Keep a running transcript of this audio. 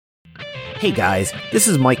Hey guys, this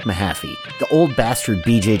is Mike Mahaffey, the old bastard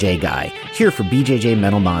BJJ guy, here for BJJ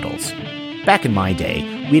Mental Models. Back in my day,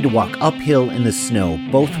 we had to walk uphill in the snow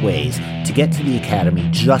both ways to get to the academy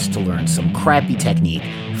just to learn some crappy technique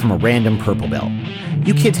from a random purple belt.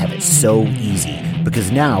 You kids have it so easy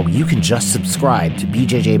because now you can just subscribe to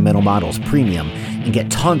BJJ Mental Models Premium and get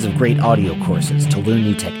tons of great audio courses to learn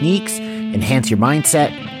new techniques, enhance your mindset,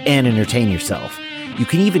 and entertain yourself. You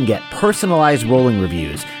can even get personalized rolling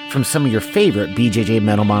reviews from some of your favorite BJJ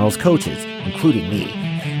Mental Models coaches, including me.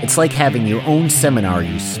 It's like having your own seminar,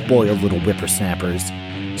 you spoiled little whippersnappers.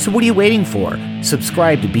 So what are you waiting for?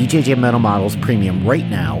 Subscribe to BJJ Mental Models Premium right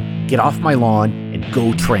now, get off my lawn, and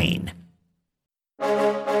go train.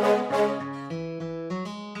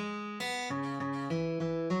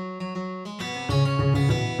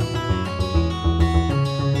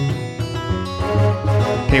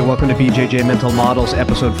 Hey, welcome to BJJ Mental Models,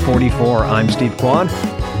 episode 44. I'm Steve Kwan.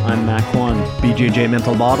 I'm Matt Kwan. BJJ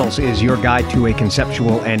Mental Models is your guide to a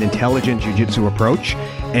conceptual and intelligent jiu-jitsu approach,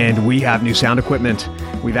 and we have new sound equipment.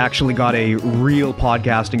 We've actually got a real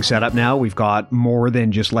podcasting setup now. We've got more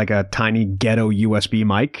than just like a tiny ghetto USB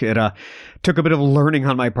mic. It took a bit of learning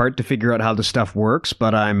on my part to figure out how this stuff works,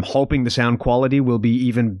 but I'm hoping the sound quality will be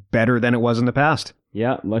even better than it was in the past.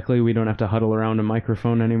 Yeah, luckily we don't have to huddle around a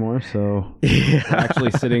microphone anymore, so we're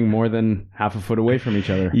actually sitting more than half a foot away from each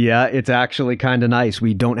other. Yeah, it's actually kind of nice.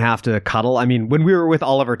 We don't have to cuddle. I mean, when we were with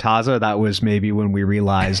Oliver Taza, that was maybe when we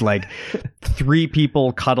realized like 3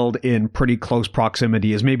 people cuddled in pretty close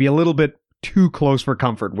proximity is maybe a little bit too close for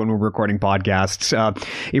comfort when we're recording podcasts.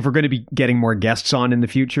 If we're going to be getting more guests on in the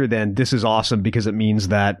future, then this is awesome because it means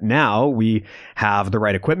that now we have the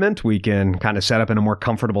right equipment. We can kind of set up in a more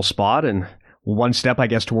comfortable spot and one step, I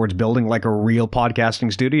guess, towards building like a real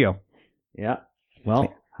podcasting studio. Yeah.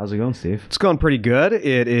 Well, how's it going, Steve? It's going pretty good.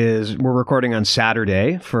 We're recording on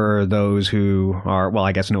Saturday for those who are, well,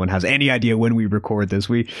 I guess no one has any idea when we record this.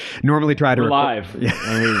 We normally try to live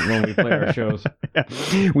when we play our shows.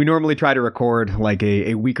 Yeah. We normally try to record like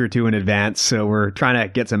a week or two in advance. So we're trying to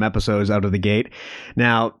get some episodes out of the gate.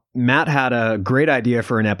 Now, Matt had a great idea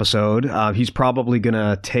for an episode. He's probably going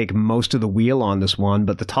to take most of the wheel on this one,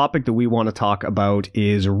 but the topic that we want to talk about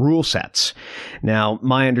is rule sets. Now,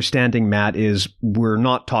 my understanding, Matt, is we're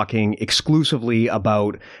not talking exclusively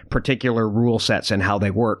about particular rule sets and how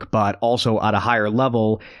they work, but also at a higher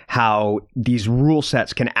level, how these rule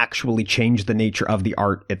sets can actually change the nature of the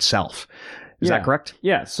art itself. Is that correct?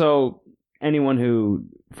 Yeah. So anyone who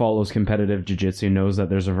follows competitive jiu-jitsu knows that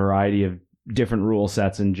there's a variety of different rule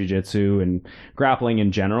sets in jiu-jitsu and grappling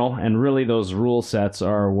in general. And really those rule sets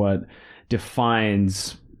are what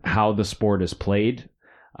defines how the sport is played.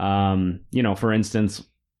 For instance,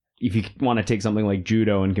 if you want to take something like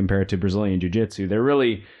judo and compare it to Brazilian jiu-jitsu, they're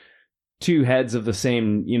really 2 heads of the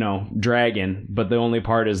same, dragon, but the only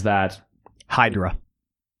part is that Hydra.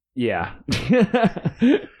 Yeah.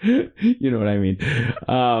 You know what I mean?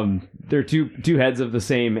 They're two heads of the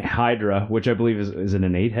same Hydra, which I believe is an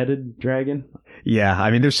 8-headed dragon. Yeah,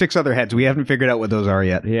 I mean, there's 6 other heads. We haven't figured out what those are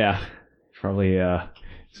yet. Yeah, probably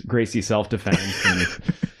Gracie self-defense.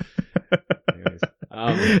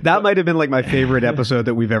 That might have been like my favorite episode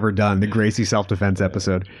that we've ever done, the Gracie self-defense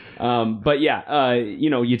episode.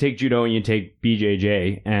 You take judo and you take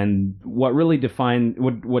BJJ, and what really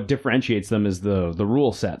what differentiates them is the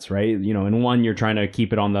rule sets, right? In one you're trying to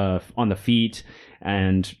keep it on the feet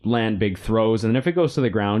and land big throws, and then if it goes to the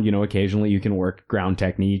ground, occasionally you can work ground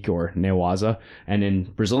technique or newaza. And in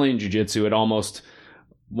Brazilian jiu-jitsu, it almost,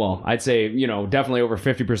 well, I'd say, definitely over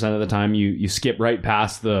 50% of the time you skip right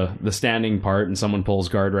past the standing part and someone pulls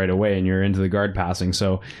guard right away and you're into the guard passing.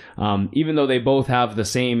 So even though they both have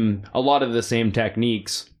a lot of the same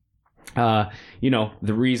techniques, the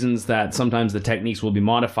reasons that sometimes the techniques will be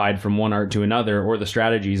modified from one art to another or the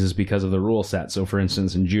strategies is because of the rule set. So for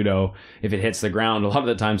instance, in judo, if it hits the ground, a lot of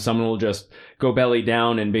the time someone will just go belly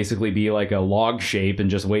down and basically be like a log shape and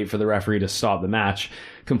just wait for the referee to stop the match,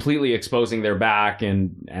 completely exposing their back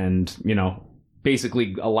and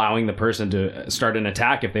basically allowing the person to start an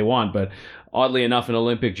attack if they want. But oddly enough, in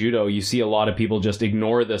Olympic judo, you see a lot of people just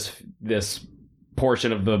ignore this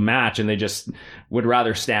portion of the match and they just would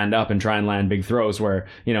rather stand up and try and land big throws, where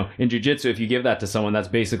in jiu-jitsu, if you give that to someone, that's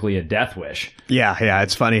basically a death wish. Yeah,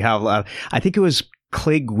 it's funny how I think it was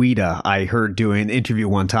Clay Guida I heard doing an interview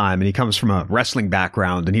one time, and he comes from a wrestling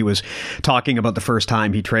background, and he was talking about the first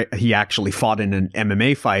time he actually fought in an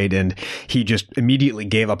MMA fight, and he just immediately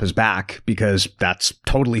gave up his back because that's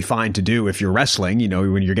totally fine to do if you're wrestling.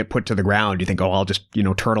 When you get put to the ground, you think, oh, I'll just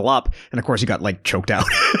turtle up, and of course he got like choked out.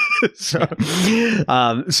 So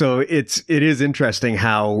it is interesting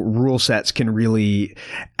how rule sets can really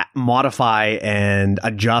modify and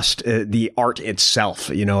adjust the art itself.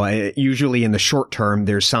 Usually in the short term,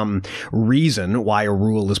 there's some reason why a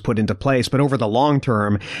rule is put into place, but over the long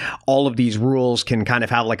term, all of these rules can kind of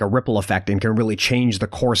have like a ripple effect and can really change the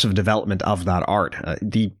course of development of that art.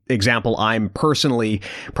 The example I'm personally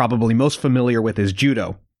probably most familiar with is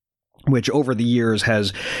judo, which over the years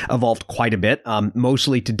has evolved quite a bit,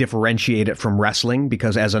 mostly to differentiate it from wrestling,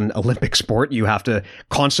 because as an Olympic sport, you have to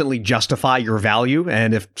constantly justify your value.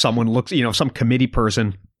 And if someone looks, some committee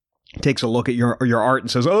person takes a look at your art and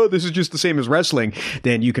says, oh, this is just the same as wrestling,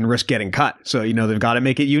 then you can risk getting cut. So, they've got to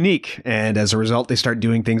make it unique. And as a result, they start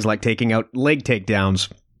doing things like taking out leg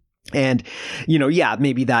takedowns. And,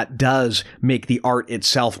 maybe that does make the art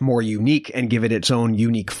itself more unique and give it its own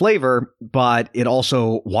unique flavor, but it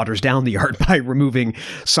also waters down the art by removing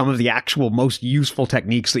some of the actual most useful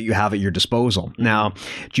techniques that you have at your disposal. Now,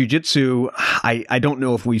 jiu-jitsu, I don't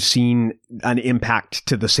know if we've seen an impact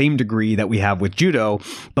to the same degree that we have with judo,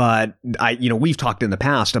 but we've talked in the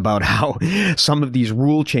past about how some of these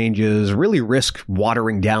rule changes really risk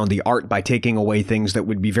watering down the art by taking away things that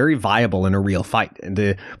would be very viable in a real fight.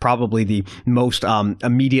 And probably the most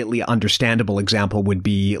immediately understandable example would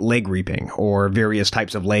be leg reaping or various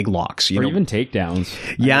types of leg locks. Or even takedowns.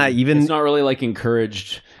 Yeah, it's not really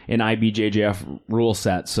encouraged in IBJJF rule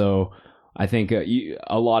set. So I think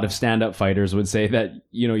a lot of stand-up fighters would say that,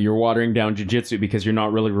 you're watering down jiu-jitsu because you're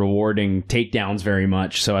not really rewarding takedowns very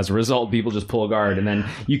much. So as a result, people just pull guard. And then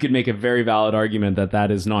you could make a very valid argument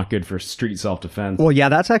that is not good for street self-defense. Well, yeah,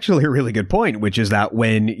 that's actually a really good point, which is that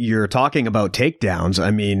when you're talking about takedowns,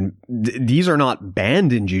 these are not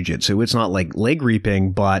banned in jiu-jitsu. It's not like leg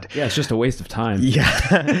reaping, but... Yeah, it's just a waste of time.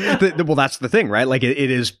 Yeah. Well, that's the thing, right?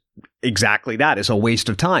 It is... Exactly that. It's a waste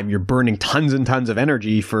of time. You're burning tons and tons of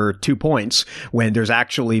energy for 2 points when there's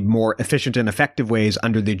actually more efficient and effective ways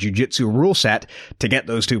under the jiu-jitsu rule set to get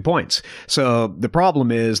those 2 points. So the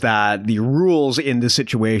problem is that the rules in this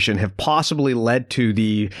situation have possibly led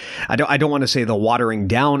to I don't want to say the watering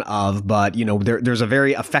down of, but there's a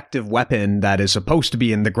very effective weapon that is supposed to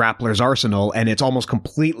be in the grappler's arsenal, and it's almost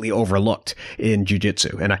completely overlooked in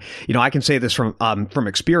jiu-jitsu. And I can say this from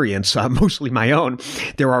experience, mostly my own.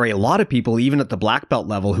 There are a lot of people, even at the black belt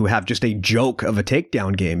level, who have just a joke of a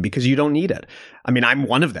takedown game because you don't need it. I'm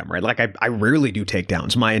one of them, right? I rarely do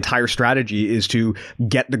takedowns. My entire strategy is to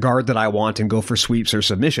get the guard that I want and go for sweeps or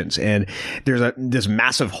submissions. And there's this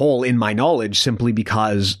massive hole in my knowledge simply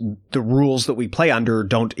because the rules that we play under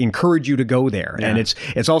don't encourage you to go there. Yeah. And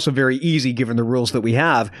it's also very easy, given the rules that we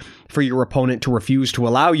have, for your opponent to refuse to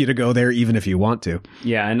allow you to go there, even if you want to.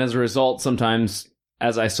 Yeah. And as a result, sometimes,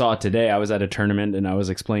 as I saw today, I was at a tournament and I was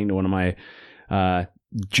explaining to one of my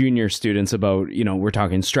junior students about, we're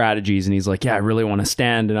talking strategies, and he's like, yeah, I really want to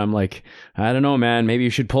stand. And I'm like, I don't know, man, maybe you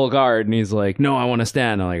should pull guard. And he's like, no, I want to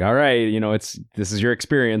stand. I'm like, all right, this is your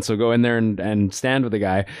experience, so go in there and stand with the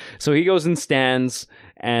guy. So he goes and stands,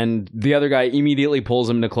 and the other guy immediately pulls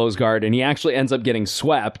him to close guard, and he actually ends up getting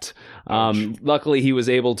swept. Luckily, he was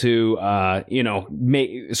able to,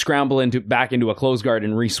 scramble back into a close guard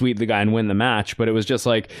and re-sweep the guy and win the match. But it was just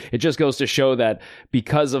it just goes to show that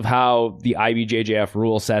because of how the IBJJF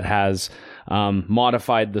rule set has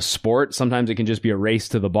modified the sport, sometimes it can just be a race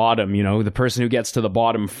to the bottom. The person who gets to the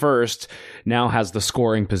bottom first now has the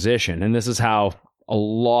scoring position. And this is how a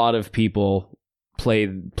lot of people play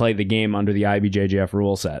the game under the IBJJF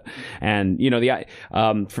rule set. And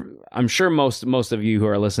I'm sure most of you who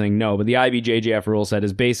are listening know, but the IBJJF rule set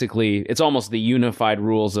is basically, it's almost the unified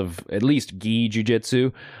rules of at least gi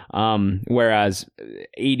jiu-jitsu, whereas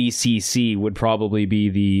ADCC would probably be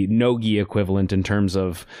the no-gi equivalent in terms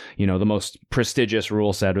of, the most prestigious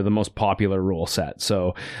rule set or the most popular rule set.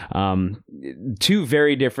 So two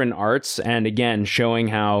very different arts, and again, showing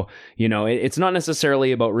how, it's not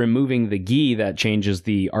necessarily about removing the gi that changes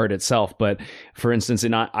the art itself, but for instance,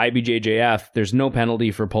 in IBJJF, there's no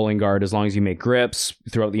penalty for pulling guard as long as you make grips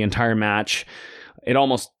throughout the entire match. It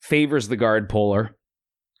almost favors the guard puller.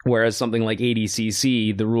 Whereas something like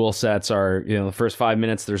ADCC, the rule sets are, the first 5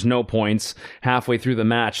 minutes, there's no points. Halfway through the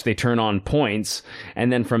match, they turn on points.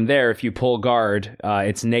 And then from there, if you pull guard,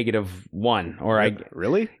 it's -1.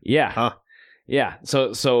 Really? Yeah. Huh. Yeah.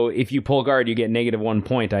 So if you pull guard, you get -1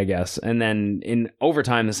 point, I guess. And then in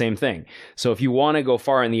overtime, the same thing. So if you want to go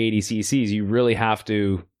far in the ADCCs, you really have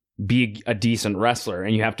to be a decent wrestler,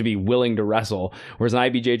 and you have to be willing to wrestle. Whereas in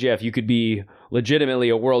IBJJF, you could be legitimately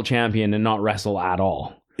a world champion and not wrestle at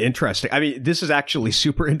all. Interesting. I mean, this is actually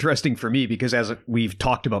super interesting for me because as we've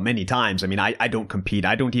talked about many times, I mean, I don't compete.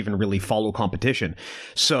 I don't even really follow competition.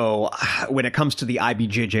 So when it comes to the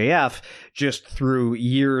IBJJF, just through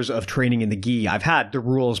years of training in the gi, I've had the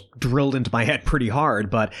rules drilled into my head pretty hard,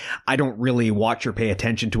 but I don't really watch or pay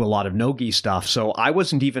attention to a lot of no-gi stuff. So I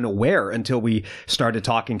wasn't even aware until we started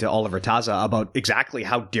talking to Oliver Taza about exactly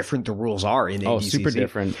how different the rules are in ADCC. Oh, super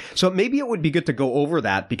different. So maybe it would be good to go over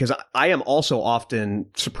that because I am also often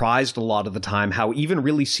surprised a lot of the time how even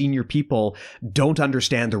really senior people don't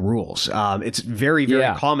understand the rules. It's very,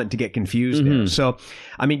 very common to get confused there. So,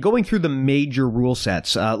 I mean, going through the major rule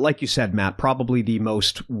sets, like you said, Matt, probably the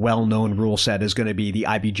most well-known rule set is going to be the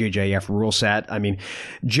IBJJF rule set. I mean,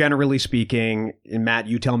 generally speaking, and Matt,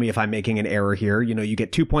 you tell me if I'm making an error here. You know, you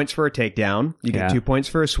get 2 points for a takedown, you get 2 points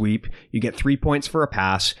for a sweep, you get 3 points for a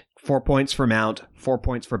pass, 4 points for mount, 4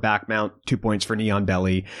 points for back mount, 2 points for knee on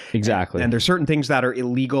belly. Exactly. And there's certain things that are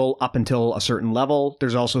illegal up until a certain level.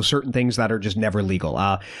 There's also certain things that are just never legal.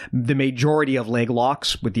 The majority of leg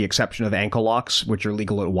locks, with the exception of ankle locks, which are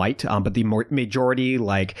legal at white, but the majority,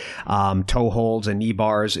 like toe holds and knee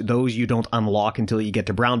bars, those you don't unlock until you get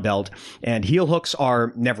to brown belt. And heel hooks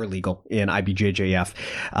are never legal in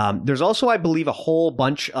IBJJF. There's also, I believe, a whole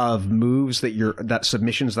bunch of moves that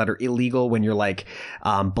submissions that are illegal when you're like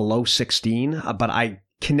below 16, but I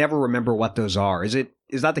can never remember what those are. Is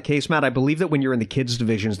that the case, Matt? I believe that when you're in the kids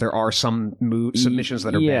divisions, there are some submissions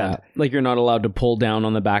that are banned. Like you're not allowed to pull down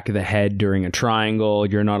on the back of the head during a triangle.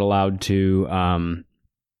 You're not allowed to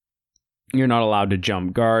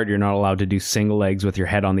jump guard. You're not allowed to do single legs with your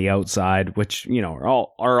head on the outside, which, you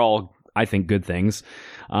know, are all I think good things.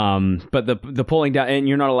 But the pulling down, and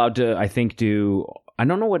you're not allowed to, I think, I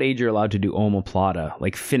don't know what age you're allowed to do omoplata,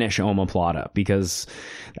 like finish omoplata, because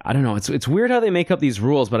I don't know. It's weird how they make up these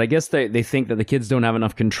rules, but I guess they think that the kids don't have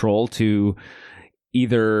enough control to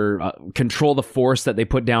either control the force that they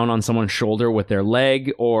put down on someone's shoulder with their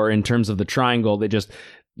leg, or in terms of the triangle, they just,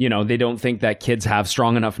 you know, they don't think that kids have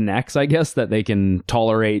strong enough necks, I guess, that they can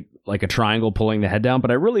tolerate like a triangle pulling the head down. But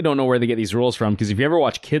I really don't know where they get these rules from, because if you ever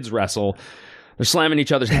watch kids wrestle, they're slamming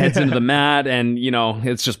each other's heads into the mat, and, you know,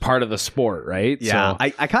 it's just part of the sport, right? Yeah, so,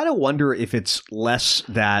 I kind of wonder if it's less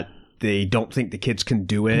that they don't think the kids can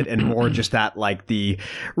do it and more just that, like,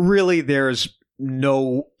 there's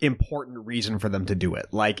no important reason for them to do it.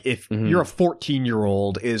 Like, if you're a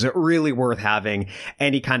 14-year-old, is it really worth having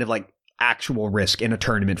any kind of, like, actual risk in a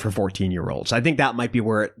tournament for 14-year-olds? I think that might be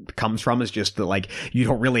where it comes from, is just that, like, you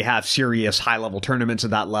don't really have serious high-level tournaments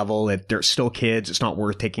at that level. They're still kids. It's not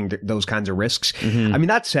worth taking those kinds of risks. I mean,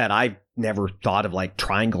 that said, I never thought of like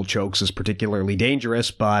triangle chokes as particularly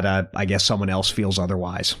dangerous, but I guess someone else feels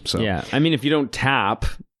otherwise. So yeah, I mean, if you don't tap,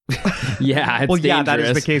 yeah, it's well, yeah, dangerous. that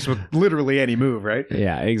is the case with literally any move, right?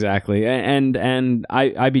 Yeah, exactly. And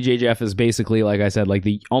IBJJF is basically, like I said, like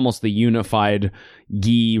almost the unified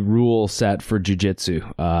gi rule set for jiu-jitsu,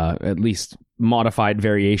 at least modified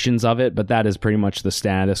variations of it, but that is pretty much the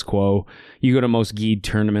status quo. You go to most gi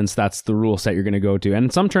tournaments, that's the rule set you're going to go to.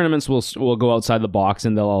 And some tournaments will go outside the box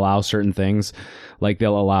and they'll allow certain things, like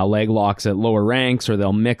they'll allow leg locks at lower ranks, or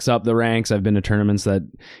they'll mix up the ranks. I've been to tournaments that,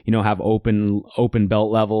 you know, have open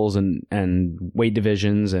belt levels and weight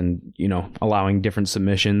divisions, and, you know, allowing different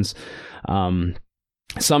submissions.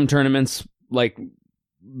 Some tournaments like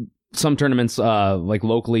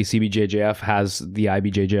locally, CBJJF has the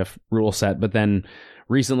IBJJF rule set, but then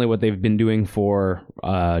recently what they've been doing for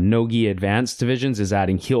no-gi advanced divisions is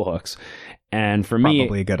adding heel hooks. And for me,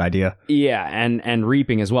 probably a good idea. Yeah, and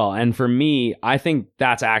reaping as well. And for me, I think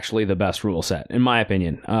that's actually the best rule set, in my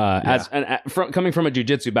opinion. Coming from a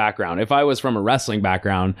jiu-jitsu background, if I was from a wrestling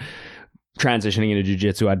background, transitioning into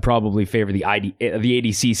jiu-jitsu, I'd probably favor the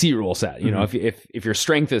ADCC rule set. You know, if your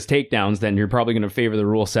strength is takedowns, then you're probably going to favor the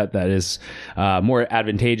rule set that is more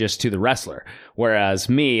advantageous to the wrestler. Whereas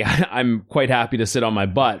me, I'm quite happy to sit on my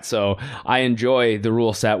butt. So I enjoy the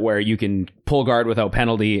rule set where you can pull guard without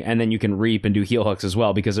penalty, and then you can reap and do heel hooks as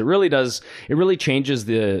well, because it really changes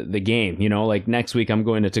the game. You know, like next week I'm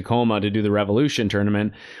going to Tacoma to do the Revolution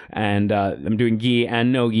tournament, and I'm doing gi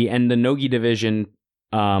and no-gi, and the no-gi division,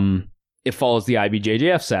 it follows the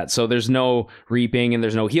IBJJF set. So there's no reaping and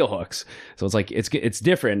there's no heel hooks. So it's like, it's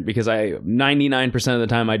different, because 99% of the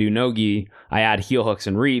time I do no-gi, I add heel hooks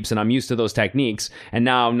and reaps, and I'm used to those techniques, and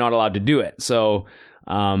now I'm not allowed to do it. So,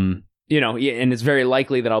 you know, and it's very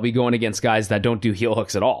likely that I'll be going against guys that don't do heel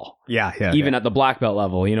hooks at all. Yeah. Even at the black belt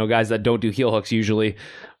level, you know, guys that don't do heel hooks usually,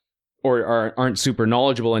 or aren't super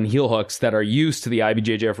knowledgeable in heel hooks, that are used to the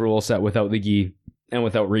IBJJF rule set without the gi and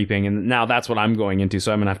without reaping. And now that's what I'm going into.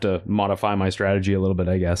 So I'm going to have to modify my strategy a little bit,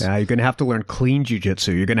 I guess. Yeah, you're going to have to learn clean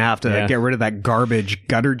jiu-jitsu. You're going to have to get rid of that garbage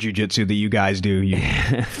gutter jiu-jitsu that you guys do, you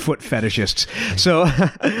foot fetishists. So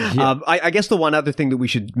I guess the one other thing that we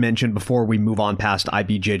should mention before we move on past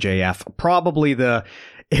IBJJF, probably the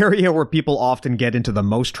area where people often get into the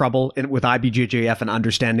most trouble with IBJJF and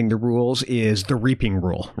understanding the rules is the reaping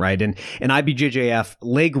rule, right? And in IBJJF,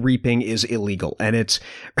 leg reaping is illegal, and it's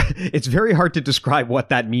very hard to describe what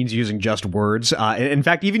that means using just words. In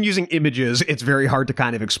fact, even using images, it's very hard to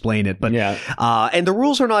kind of explain it. But and the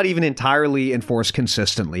rules are not even entirely enforced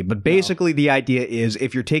consistently. But basically, the idea is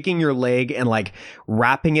if you're taking your leg and like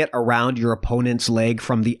wrapping it around your opponent's leg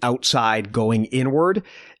from the outside going inward,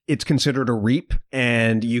 it's considered a reap,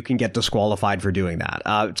 and you can get disqualified for doing that.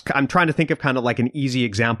 I'm trying to think of kind of like an easy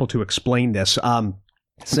example to explain this.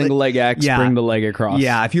 Single leg X, bring the leg across.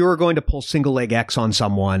 Yeah, if you were going to pull single leg X on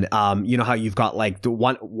someone, you know how you've got like the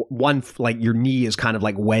one like your knee is kind of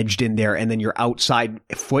like wedged in there, and then your outside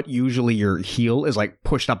foot, usually your heel, is like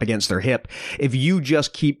pushed up against their hip. If you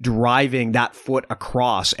just keep driving that foot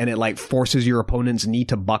across and it like forces your opponent's knee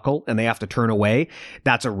to buckle and they have to turn away,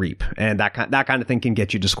 that's a reap, and that kind of thing can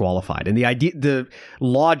get you disqualified. And the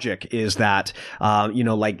logic is that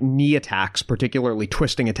like knee attacks, particularly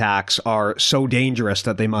twisting attacks, are so dangerous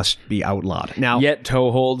that they must be outlawed. Now, yet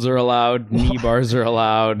toe holds are allowed, knee bars are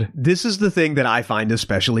allowed. This is the thing that I find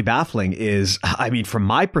especially baffling is, I mean, from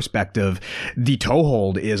my perspective, the toe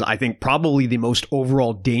hold is, I think, probably the most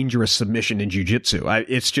overall dangerous submission in jiu-jitsu.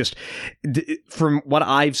 It's just, from what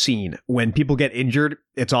I've seen, when people get injured,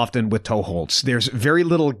 it's often with toe holds. There's very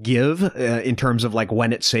little give in terms of like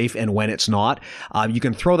when it's safe and when it's not. You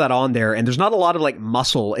can throw that on there, and there's not a lot of like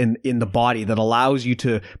muscle in the body that allows you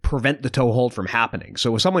to prevent the toe hold from happening.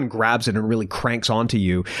 So if someone grabs it and really cranks onto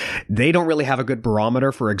you, they don't really have a good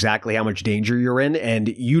barometer for exactly how much danger you're in, and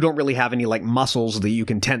you don't really have any like muscles that you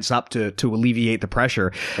can tense up to alleviate the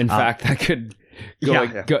pressure. In fact, that could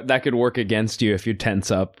that could work against you if you tense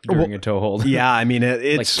up during a toe hold. Yeah, I mean,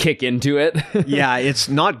 it's like kick into it. Yeah, it's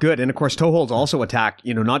not good. And of course, toe holds also attack,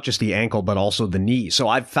 not just the ankle, but also the knee. So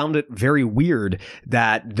I've found it very weird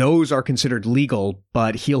that those are considered legal,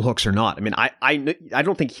 but heel hooks are not. I mean, I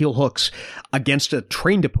don't think heel hooks against a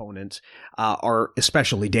trained opponent are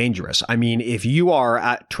especially dangerous. I mean, if you are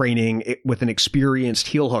at training with an experienced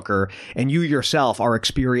heel hooker and you yourself are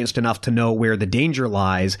experienced enough to know where the danger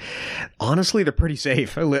lies, honestly, they're pretty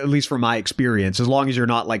safe, at least from my experience. As long as you're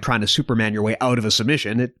not like trying to Superman your way out of a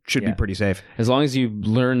submission, it should be pretty safe. As long as you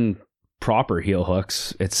learn proper heel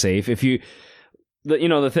hooks, it's safe. If you...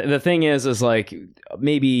 The thing is like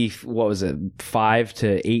maybe, what was it, 5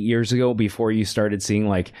 to 8 years ago, before you started seeing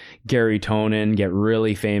like Gary Tonin get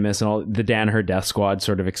really famous and all, the Danaher Death Squad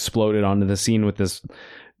sort of exploded onto the scene with this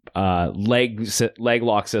leg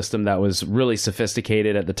lock system that was really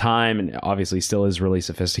sophisticated at the time, and obviously still is really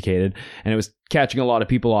sophisticated, and it was catching a lot of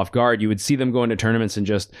people off guard. You would see them go into tournaments and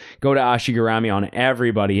just go to Ashigarami on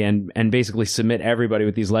everybody and basically submit everybody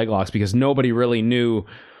with these leg locks, because nobody really knew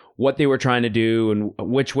what they were trying to do and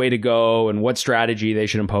which way to go and what strategy they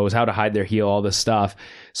should impose, how to hide their heel, all this stuff.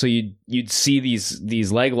 So you'd see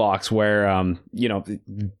these leg locks where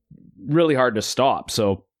really hard to stop.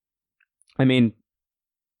 So I mean,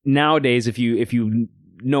 nowadays if you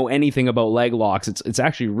know anything about leg locks, it's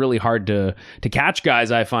actually really hard to catch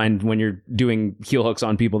guys, I find, when you're doing heel hooks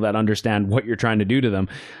on people that understand what you're trying to do to them.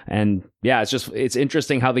 And yeah, it's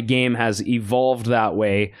interesting how the game has evolved that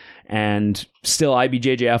way, and still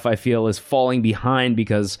IBJJF, I feel, is falling behind,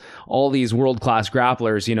 because all these world-class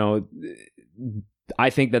grapplers, I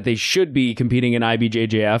think that they should be competing in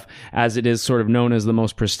IBJJF, as it is sort of known as the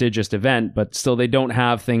most prestigious event, but still they don't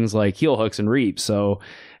have things like heel hooks and reaps. So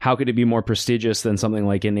how could it be more prestigious than something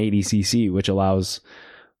like an ADCC, which allows,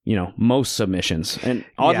 most submissions? And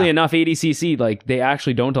oddly enough, ADCC, like, they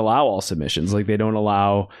actually don't allow all submissions. Like, they don't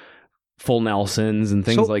allow full Nelsons and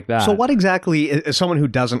things like that. So what exactly, as someone who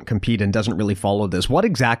doesn't compete and doesn't really follow this, what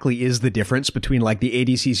exactly is the difference between like the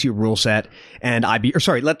ADCC rule set and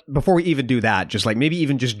before we even do that, just like maybe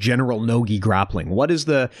even just general no-gi grappling, what is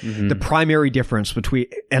the primary difference between,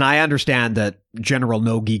 and I understand that general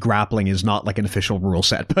no-gi grappling is not like an official rule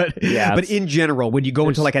set, but in general, when you go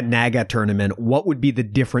into like a NAGA tournament, what would be the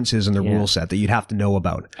differences in the rule set that you'd have to know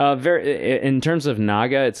about? In terms of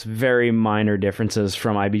NAGA, it's very minor differences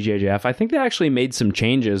from IBJJF. I think they actually made some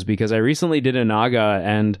changes, because I recently did a NAGA,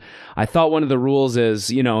 and I thought one of the rules is,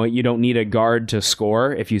 you don't need a guard to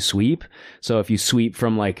score if you sweep. So if you sweep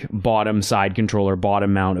from like bottom side control or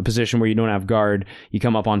bottom mount, a position where you don't have guard, you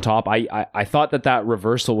come up on top. I thought that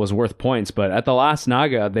reversal was worth points, but at the last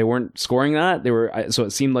Naga, they weren't scoring that. So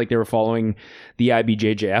it seemed like they were following the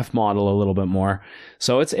IBJJF model a little bit more.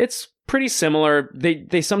 So it's pretty similar.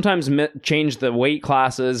 They sometimes change the weight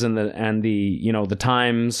classes and the you know, the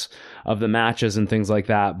times of the matches and things like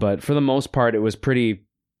that, but for the most part, it was pretty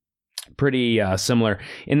similar.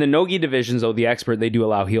 In the Nogi divisions, though, the expert, they do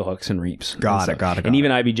allow heel hooks and reaps. Got it. And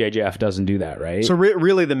even IBJJF doesn't do that, right? So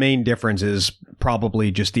really the main difference is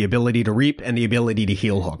probably just the ability to reap and the ability to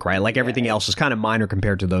heel hook, right? Like everything else is kind of minor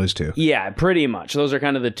compared to those two. Yeah, pretty much. Those are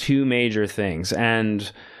kind of the two major things.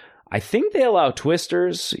 And I think they allow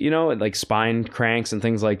twisters, you know, like spine cranks and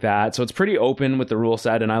things like that. So it's pretty open with the rule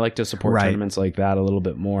set, and I like to support tournaments like that a little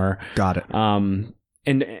bit more. Got it. And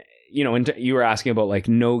you know, and you were asking about like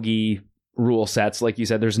Nogi rule sets. Like you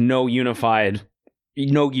said, there's no unified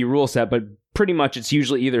Nogi rule set, but pretty much it's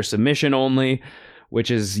usually either submission only, which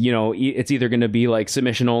is, you know, it's either going to be like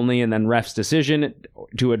submission only and then ref's decision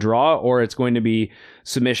to a draw, or it's going to be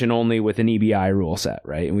submission only with an EBI rule set,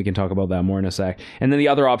 right? And we can talk about that more in a sec. And then the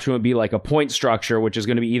other option would be like a point structure, which is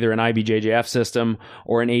going to be either an IBJJF system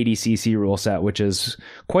or an ADCC rule set, which is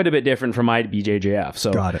quite a bit different from IBJJF.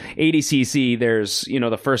 So Got it. ADCC, there's, you know,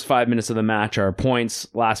 the first 5 minutes of the match are points,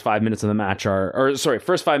 last 5 minutes of the match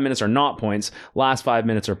first 5 minutes are not points, last 5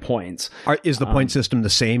 minutes are points. Is the point system the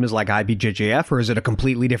same as like IBJJF, or is it a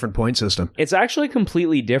completely different point system? It's actually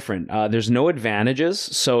completely different. There's no advantages.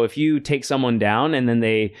 So if you take someone down and then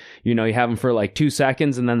they, you know, you have them for like 2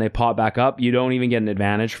 seconds and then they pop back up, you don't even get an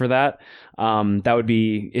advantage for that. That would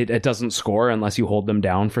be, it doesn't score unless you hold them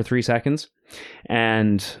down for 3 seconds.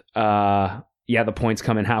 And, the points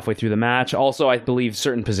come in halfway through the match. Also, I believe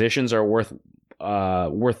certain positions are worth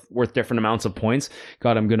different amounts of points.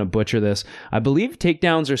 God, I'm going to butcher this. I believe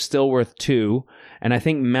takedowns are still worth 2, and I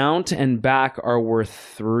think mount and back are worth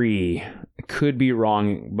 3. I could be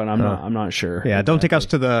wrong, but I'm not sure. Yeah, don't take us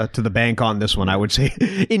to the bank on this one. I would say,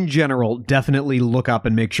 in general, definitely look up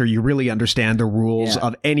and make sure you really understand the rules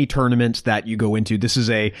of any tournament that you go into. This is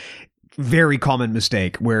a very common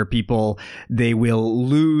mistake where they will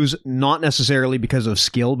lose not necessarily because of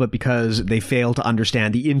skill, but because they fail to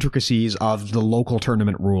understand the intricacies of the local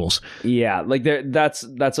tournament rules. Yeah, like that's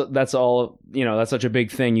all, you know, that's such a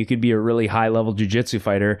big thing. You could be a really high level jiu-jitsu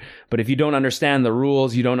fighter, but if you don't understand the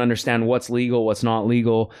rules, you don't understand what's legal, what's not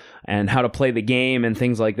legal, and how to play the game and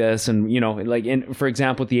things like this. And, you know, like for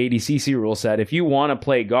example, with the ADCC rule set, if you want to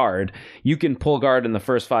play guard, you can pull guard in the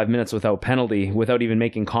first 5 minutes without penalty, without even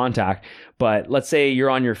making contact. But let's say you're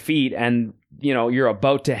on your feet and, you know, you're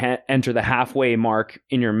about to enter the halfway mark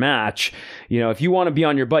in your match. You know, if you want to be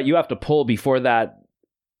on your butt, you have to pull before that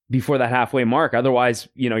halfway mark. Otherwise,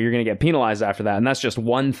 you know, you're going to get penalized after that. And that's just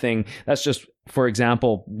one thing. That's just, for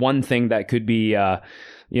example, one thing that could be,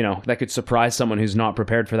 you know, that could surprise someone who's not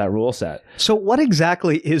prepared for that rule set. So what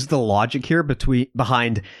exactly is the logic here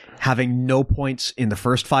behind having no points in the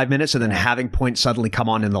first 5 minutes and then having points suddenly come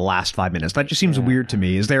on in the last 5 minutes? That just seems weird to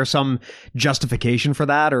me. Is there some justification for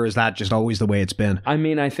that, or is that just always the way it's been? I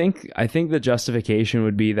mean, I think the justification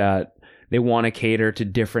would be that they want to cater to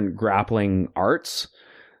different grappling arts.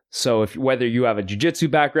 So whether you have a jiu-jitsu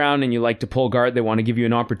background and you like to pull guard, they want to give you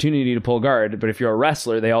an opportunity to pull guard. But if you're a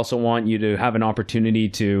wrestler, they also want you to have an opportunity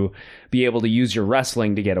to be able to use your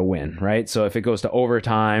wrestling to get a win, right? So if it goes to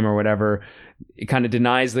overtime or whatever, it kind of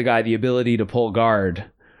denies the guy the ability to pull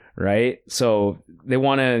guard, right? So they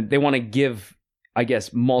want to give, I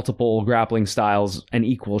guess, multiple grappling styles an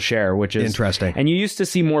equal share, which is interesting. And you used to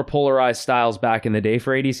see more polarized styles back in the day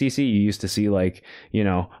for ADCC. You used to see, like, you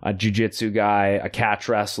know, a jiu-jitsu guy, a catch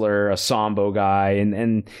wrestler, a sambo guy,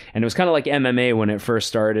 and it was kind of like MMA when it first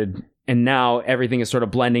started. And now everything is sort of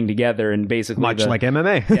blending together, and basically much like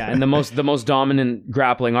MMA. Yeah, and the most dominant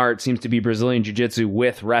grappling art seems to be Brazilian Jiu-Jitsu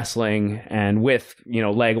with wrestling and with, you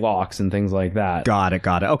know, leg locks and things like that. Got it.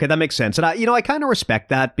 Okay, that makes sense. And I kind of respect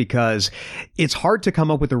that, because it's hard to come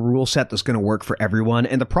up with a rule set that's going to work for everyone.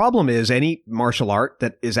 And the problem is, any martial art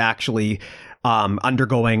that is actually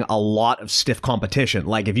undergoing a lot of stiff competition.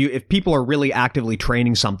 Like if people are really actively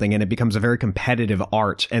training something and it becomes a very competitive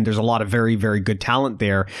art and there's a lot of very, very good talent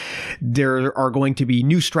there are going to be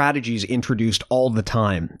new strategies introduced all the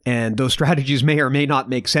time. And those strategies may or may not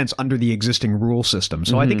make sense under the existing rule system.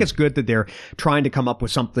 So I think it's good that they're trying to come up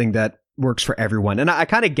with something that works for everyone. And I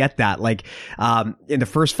kind of get that. Like, in the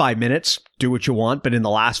first 5 minutes, do what you want, but in the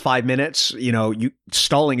last 5 minutes,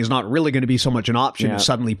 stalling is not really going to be so much an option if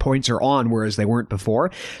suddenly points are on, whereas they weren't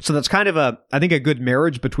before. So that's kind of I think a good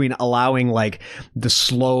marriage between allowing like the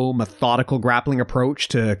slow, methodical grappling approach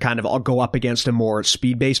to kind of go up against a more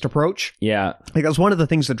speed-based approach. Yeah. Like that's one of the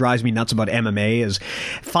things that drives me nuts about MMA is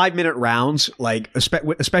 5-minute rounds, like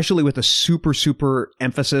especially with a super, super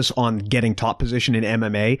emphasis on getting top position in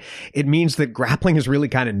MMA, it means that grappling is really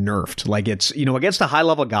kind of nerfed. Like it's, against a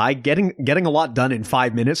high-level guy, getting a lot done in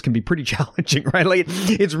 5 minutes can be pretty challenging, right? Like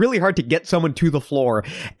it's really hard to get someone to the floor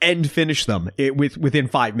and finish them within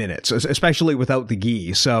 5 minutes, especially without the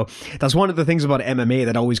gi. So that's one of the things about MMA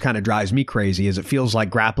that always kind of drives me crazy is it feels like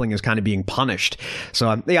grappling is kind of being punished. So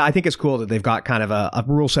I think it's cool that they've got kind of a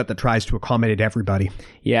rule set that tries to accommodate everybody.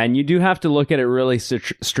 Yeah, and you do have to look at it really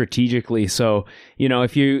strategically. So,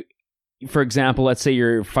 if you, for example, let's say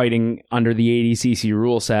you're fighting under the ADCC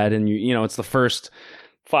rule set and it's the first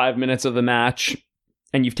 5 minutes of the match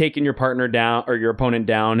and you've taken your partner down or your opponent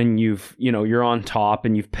down and you're on top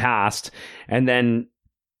and you've passed and then,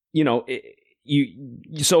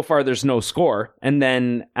 so far there's no score. And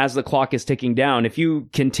then as the clock is ticking down, if you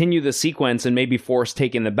continue the sequence and maybe force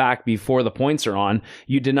taking the back before the points are on,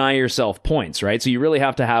 you deny yourself points, right? So you really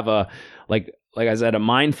have to have like I said, a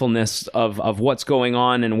mindfulness of what's going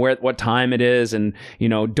on and what time it is, and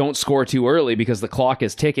don't score too early because the clock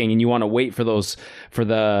is ticking and you want to wait for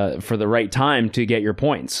the right time to get your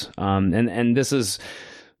points. And this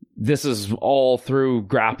is all through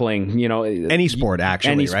grappling. Any sport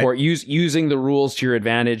actually, any sport, right? Using the rules to your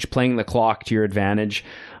advantage, playing the clock to your advantage.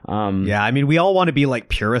 We all want to be like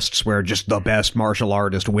purists where just the best martial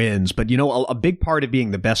artist wins. But, a big part of being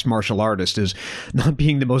the best martial artist is not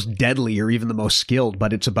being the most deadly or even the most skilled,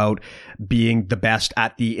 but it's about being the best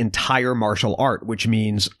at the entire martial art, which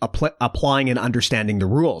means applying and understanding the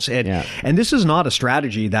rules. And this is not a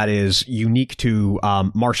strategy that is unique to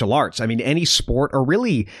martial arts. I mean, any sport or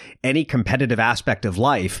really any competitive aspect of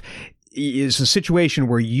life is a situation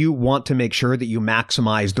where you want to make sure that you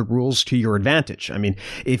maximize the rules to your advantage. I mean,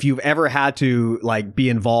 if you've ever had to be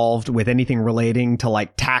involved with anything relating to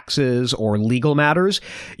taxes or legal matters,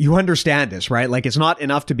 you understand this, right? Like it's not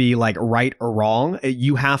enough to be right or wrong.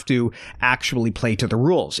 You have to actually play to the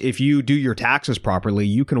rules. If you do your taxes properly,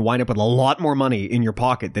 you can wind up with a lot more money in your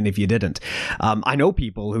pocket than if you didn't. I know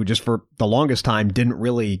people who just for the longest time didn't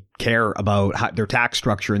really care about their tax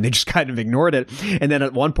structure and they just kind of ignored it. And then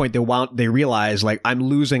at one point they realize I'm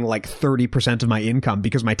losing 30% of my income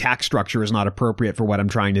because my tax structure is not appropriate for what I'm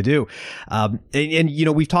trying to do.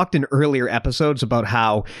 We've talked in earlier episodes about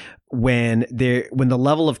how when the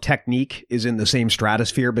level of technique is in the same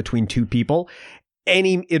stratosphere between two people,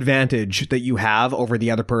 any advantage that you have over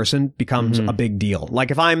the other person becomes a big deal.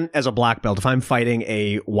 Like if I'm as a black belt, if I'm fighting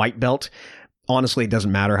a white belt, honestly, it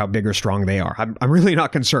doesn't matter how big or strong they are. I'm really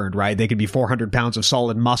not concerned, right? They could be 400 pounds of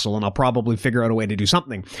solid muscle and I'll probably figure out a way to do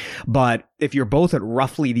something. But if you're both at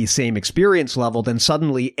roughly the same experience level, then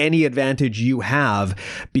suddenly any advantage you have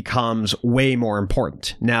becomes way more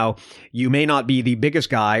important. Now, you may not be the biggest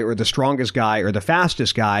guy or the strongest guy or the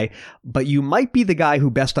fastest guy, but you might be the guy who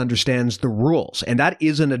best understands the rules. And that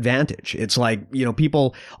is an advantage. It's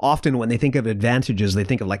people often when they think of advantages, they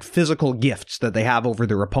think of physical gifts that they have over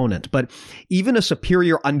their opponent. But even a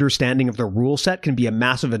superior understanding of the rule set can be a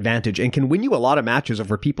massive advantage and can win you a lot of matches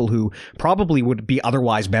over people who probably would be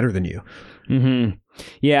otherwise better than you. Mm-hmm.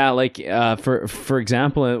 Yeah, for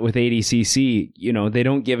example, with ADCC, they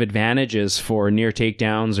don't give advantages for near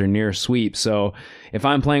takedowns or near sweeps. So if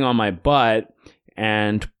I'm playing on my butt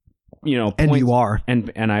and points, and you are,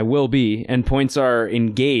 and I will be, and points are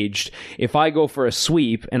engaged, if I go for a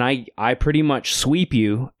sweep and I pretty much sweep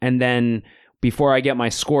you and then before I get my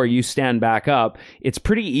score, you stand back up. It's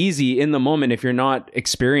pretty easy in the moment if you're not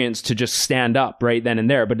experienced to just stand up right then and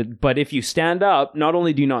there. But if you stand up, not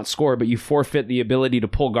only do you not score, but you forfeit the ability to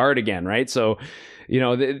pull guard again, right? So,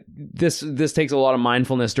 this takes a lot of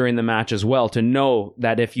mindfulness during the match as well to know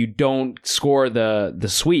that if you don't score the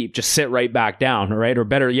sweep, just sit right back down, right? Or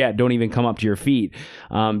better yet, don't even come up to your feet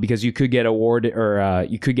because you could get awarded or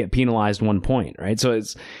you could get penalized 1 point, right? So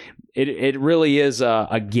it really is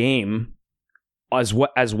a game as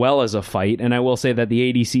well as a fight. And I will say that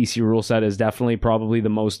the ADCC rule set is definitely probably the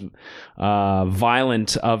most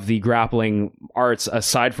violent of the grappling arts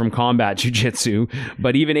aside from combat jiu-jitsu.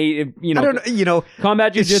 But even, I don't know,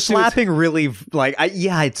 combat jiu-jitsu. Slapping really,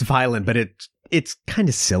 it's violent, but it's kind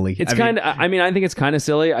of silly. I think it's kind of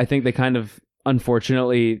silly. I think they kind of,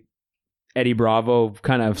 unfortunately, Eddie Bravo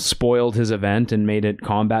kind of spoiled his event and made it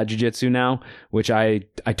combat jiu-jitsu now, which I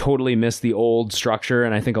totally miss the old structure,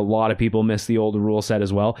 and I think a lot of people miss the old rule set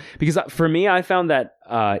as well. Because for me, I found that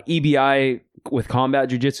EBI with combat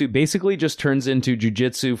jiu-jitsu basically just turns into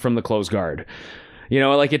jiu-jitsu from the closed guard. You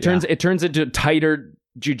know, like it turns into tighter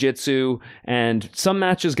jiu-jitsu, and some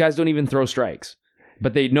matches guys don't even throw strikes.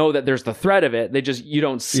 But they know that there's the threat of it. You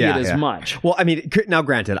don't see it as much. Well, I mean, now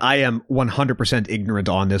granted, I am 100% ignorant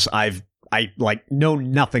on this. I know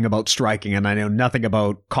nothing about striking, and I know nothing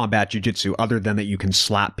about combat jiu-jitsu other than that you can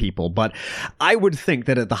slap people. But I would think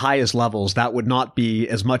that at the highest levels, that would not be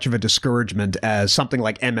as much of a discouragement as something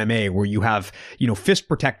like MMA, where you have, fist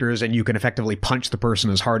protectors and you can effectively punch the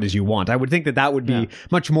person as hard as you want. I would think that would be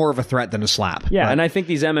much more of a threat than a slap. Yeah, and I think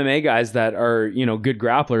these MMA guys that are, good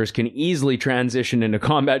grapplers can easily transition into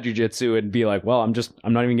combat jiu-jitsu and be like, well, I'm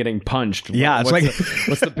not even getting punched. Yeah,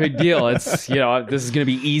 what's the big deal? It's, this is going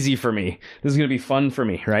to be easy for me. This is going to be fun for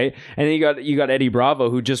me, right? And then you got Eddie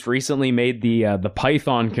Bravo, who just recently made the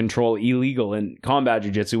Python control illegal in combat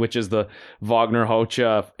jiu-jitsu, which is the Wagner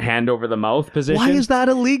Hocha hand over the mouth position. Why is that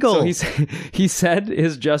illegal? So he said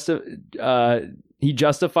he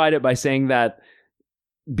justified it by saying that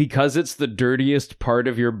because it's the dirtiest part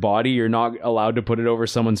of your body, you're not allowed to put it over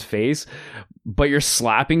someone's face, but you're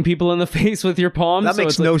slapping people in the face with your palms. That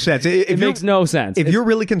makes no sense. It makes no sense. If you're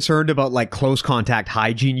really concerned about close contact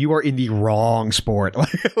hygiene, you are in the wrong sport.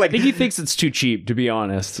 I think he thinks it's too cheap, to be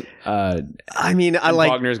honest.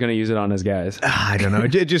 Wagner's going to use it on his guys. I don't know.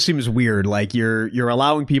 It just seems weird. You're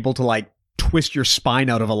allowing people to twist your spine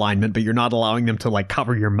out of alignment, but you're not allowing them to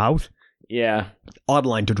cover your mouth. Yeah. Odd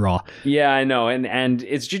line to draw. Yeah, I know. And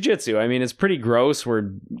it's jiu-jitsu. I mean, it's pretty gross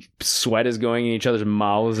where sweat is going in each other's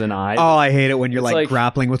mouths and eyes. Oh, I hate it when you're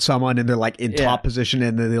grappling with someone and they're in top position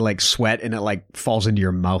and then they sweat and it falls into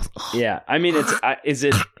your mouth. Yeah. I mean, it's is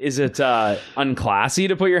it unclassy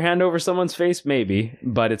to put your hand over someone's face? Maybe,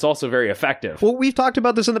 but it's also very effective. Well, we've talked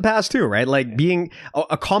about this in the past too, right? Being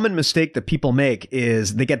a common mistake that people make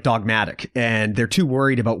is they get dogmatic and they're too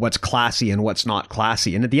worried about what's classy and what's not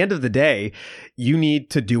classy. And at the end of the day, you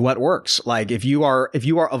need to do what works. If you are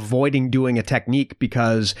avoiding doing a technique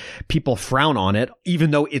because people frown on it,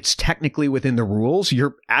 even though it's technically within the rules,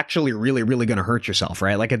 you're actually really, really going to hurt yourself,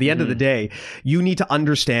 right? At the end of the day, you need to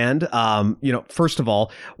understand, first of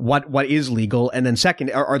all, what is legal, and then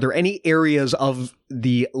second, are there any areas of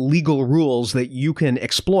the legal rules that you can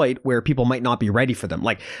exploit where people might not be ready for them?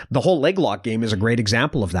 The whole leg lock game is a great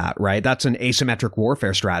example of that, right? That's an asymmetric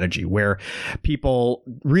warfare strategy where people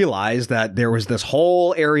realized that there was this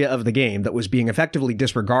whole area of the game that was being effectively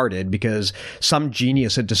disregarded because some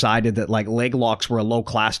genius had decided that leg locks were a low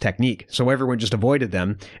class technique. So everyone just avoided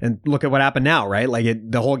them. And look at what happened now, right?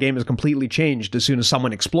 The whole game has completely changed as soon as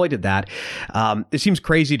someone exploited that. It seems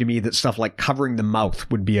crazy to me that stuff like covering the mouth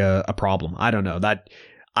would be a problem. I don't know.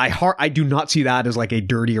 I do not see that as a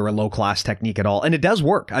dirty or a low class technique at all. And it does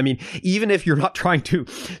work. I mean, even if you're not trying to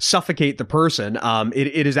suffocate the person,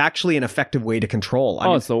 it is actually an effective way to control.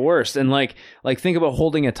 It's the worst. And think about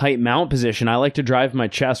holding a tight mount position. I like to drive my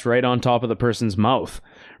chest right on top of the person's mouth,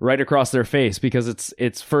 right across their face, because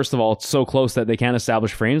it's first of all, it's so close that they can't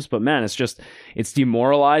establish frames, but man, it's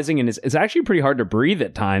demoralizing, and it's actually pretty hard to breathe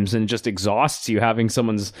at times, and it just exhausts you having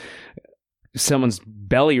someone's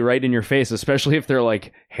belly right in your face, especially if they're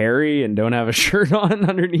hairy and don't have a shirt on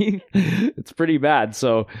underneath. It's pretty bad.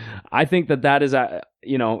 So I think that is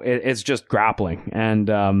it's just grappling, and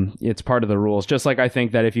it's part of the rules. Just like I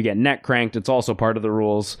think that if you get neck cranked, it's also part of the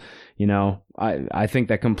rules. I think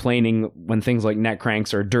that complaining when things like neck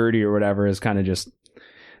cranks are dirty or whatever is kind of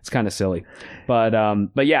it's kind of silly.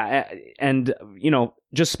 But yeah, and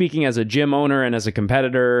just speaking as a gym owner and as a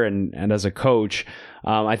competitor and as a coach,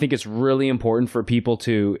 I think it's really important for people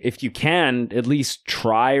to, if you can, at least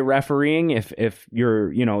try refereeing if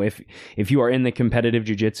you're, if you are in the competitive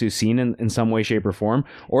jiu-jitsu scene in some way, shape, or form,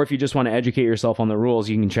 or if you just want to educate yourself on the rules,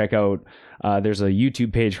 you can check out, there's a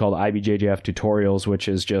YouTube page called IBJJF Tutorials, which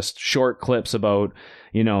is just short clips about,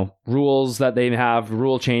 rules that they have,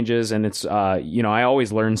 rule changes, and it's, I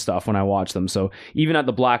always learn stuff when I watch them. So even at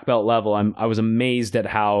the black belt level, I was amazed at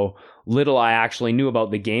how little I actually knew about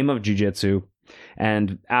the game of jiu-jitsu.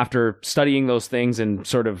 And after studying those things and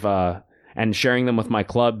sort of and sharing them with my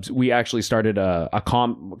clubs, we actually started a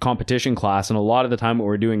competition class. And a lot of the time what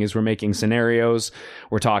we're doing is we're making scenarios,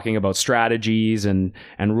 we're talking about strategies and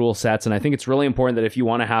rule sets. And I think it's really important that if you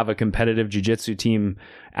want to have a competitive jiu-jitsu team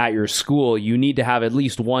at your school, you need to have at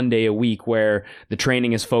least one day a week where the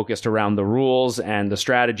training is focused around the rules and the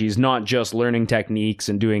strategies, not just learning techniques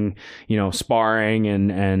and doing, sparring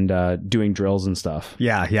and doing drills and stuff.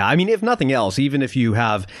 Yeah. I mean, if nothing else, even if you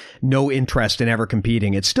have no interest in ever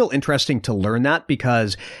competing, it's still interesting to learn that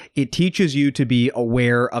because it teaches you to be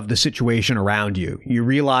aware of the situation around you. You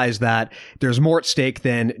realize that there's more at stake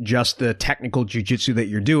than just the technical jiu-jitsu that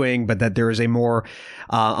you're doing, but that there is a more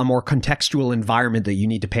contextual environment that you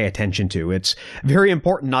need to pay attention to. It's very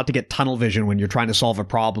important not to get tunnel vision when you're trying to solve a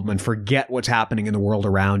problem and forget what's happening in the world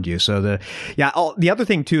around you. So the other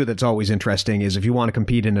thing too that's always interesting is if you want to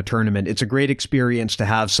compete in a tournament, it's a great experience to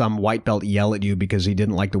have some white belt yell at you because he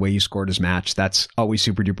didn't like the way you scored his match. That's always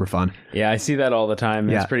super duper fun. Yeah, I see that all the time.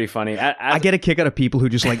 It's pretty funny. I get a kick out of people who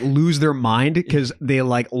just like lose their mind because they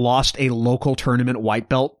like lost a local tournament white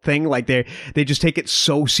belt thing. Like they just take it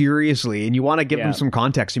so seriously, and you want to give them some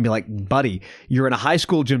context and be like, buddy, you're in a high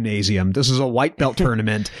school gymnasium. This is a white belt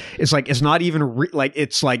tournament. It's like, it's not even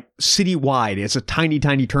it's like citywide. It's a tiny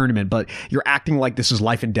tournament, but you're acting like this is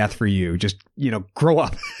life and death for you. Just, grow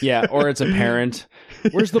up. Yeah. Or it's a parent.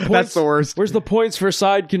 Where's the points? That's the worst. Where's the points for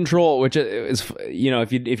side control? Which is,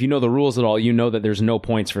 if you know the rules at all, you know that there's no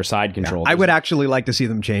points for side control. I would actually like to see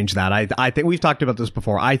them change that. I think we've talked about this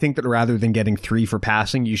before. I think that rather than getting 3 for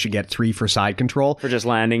passing, you should get 3 for side control. For just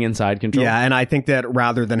landing and side control. Yeah, and I think that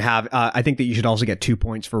rather than I think that you should also get 2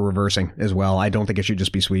 points for reversing as well. I don't think it should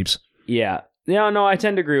just be sweeps. Yeah. Yeah, no, I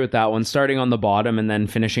tend to agree with that one. Starting on the bottom and then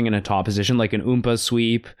finishing in a top position, like an Oompa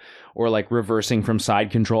sweep, or like reversing from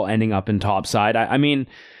side control, ending up in top side. I mean,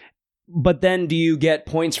 but then do you get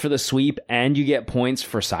points for the sweep and you get points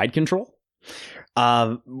for side control?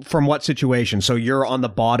 From what situation? So you're on the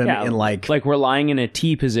bottom in like we're lying in a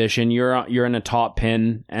T position. You're in a top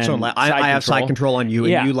pin, and so I have side control on you,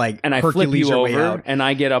 and you and I flip you over, and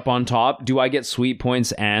I get up on top. Do I get sweep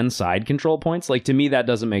points and side control points? Like, to me, that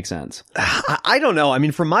doesn't make sense. I don't know. I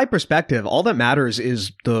mean, from my perspective, all that matters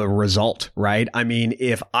is the result, right? I mean,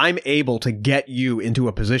 if I'm able to get you into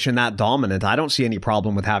a position that dominant, I don't see any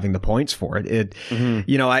problem with having the points for it.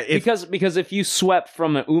 Because if you swept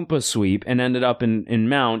from an Oompa sweep and ended up in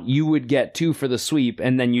mount, you would get 2 for the sweep,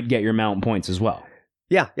 and then you'd get your mount points as well.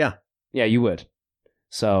 Yeah, you would.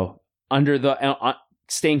 So under the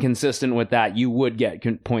staying consistent with that, you would get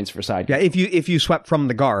points for side. Yeah, if you swept from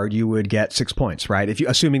the guard, you would get 6 points, right?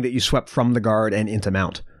 Assuming that you swept from the guard and into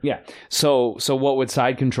mount. Yeah. So what would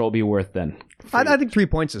side control be worth then? I think 3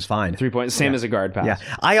 points is fine. 3 points, same as a guard pass. Yeah,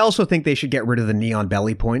 I also think they should get rid of the knee on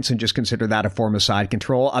belly points and just consider that a form of side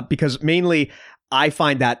control because mainly I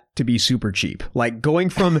find that to be super cheap. Like going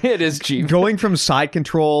from it is cheap. Going from side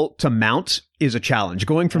control to mount is a challenge.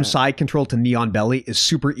 Going from side control to knee on belly is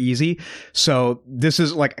super easy. So this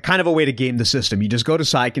is like kind of a way to game the system. You just go to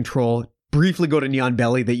side control, briefly go to knee on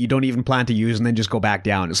belly that you don't even plan to use, and then just go back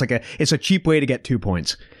down. It's a cheap way to get 2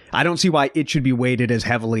 points. I don't see why it should be weighted as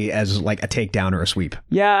heavily as like a takedown or a sweep.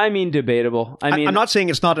 Yeah, I mean, debatable. I'm not saying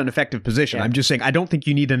it's not an effective position. Yeah. I'm just saying I don't think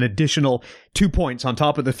you need an additional 2 points on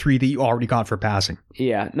top of the 3 that you already got for passing.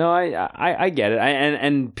 Yeah, no, I get it.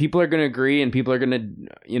 And people are going to agree and people are going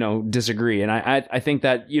to, disagree. And I think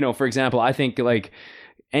that, for example, I think like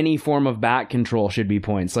any form of back control should be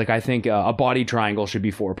points. Like I think a body triangle should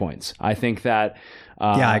be 4 points. I think that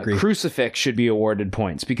I agree. Crucifix should be awarded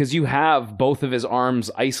points because you have both of his arms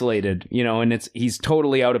isolated, and he's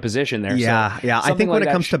totally out of position there. Yeah, so I think when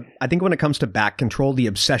it comes to back control, the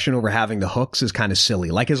obsession over having the hooks is kind of silly.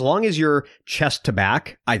 Like as long as you're chest to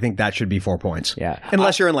back, I think that should be 4 points. Yeah,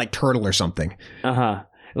 unless you're in like turtle or something.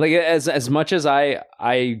 Like as much as I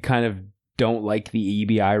kind of don't like the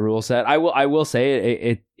EBI rule set, I will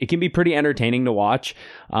say it can be pretty entertaining to watch,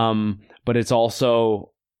 but it's also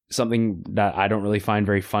something that I don't really find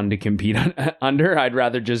very fun to compete under. I'd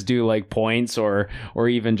rather just do like points or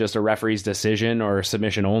even just a referee's decision or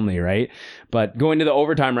submission only, right? But going to the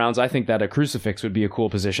overtime rounds, I think that a crucifix would be a cool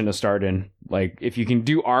position to start in. Like if you can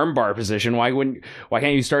do arm bar position, why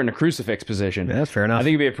can't you start in a crucifix position? Yeah, that's fair enough. I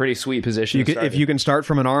think it'd be a pretty sweet position. If you can start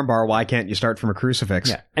from an arm bar, why can't you start from a crucifix?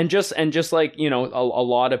 Yeah, and just like a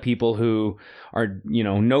lot of people who are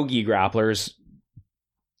no-gi grapplers,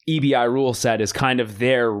 EBI rule set is kind of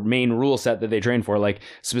their main rule set that they train for. Like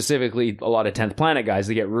specifically a lot of 10th Planet guys,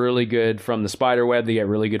 they get really good from the spider web, they get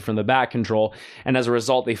really good from the back control, and as a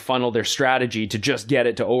result they funnel their strategy to just get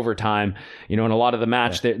it to overtime. In a lot of the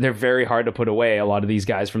match, they're very hard to put away, a lot of these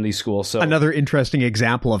guys from these schools. So another interesting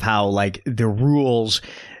example of how like the rules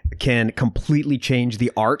can completely change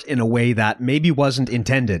the art in a way that maybe wasn't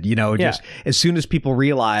intended. Just as soon as people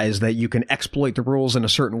realize that you can exploit the rules in a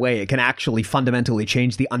certain way, it can actually fundamentally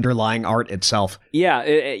change the underlying art itself. Yeah,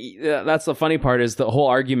 that's the funny part, is the whole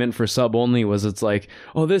argument for sub only was, it's like,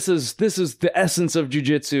 oh, this is the essence of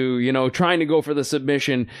jiu-jitsu, trying to go for the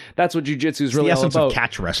submission. That's what jiu-jitsu is really the all essence about. of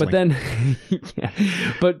catch wrestling. But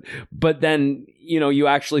then, but then, you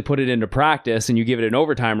actually put it into practice and you give it an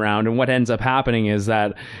overtime round, and what ends up happening is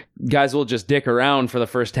that guys will just dick around for the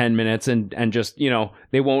first 10 minutes and just,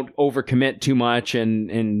 they won't overcommit too much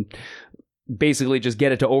and basically just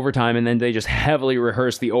get it to overtime, and then they just heavily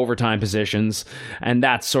rehearse the overtime positions, and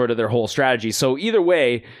that's sort of their whole strategy. So either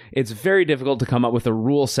way, it's very difficult to come up with a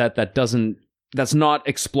rule set that's not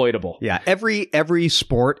exploitable. Yeah, every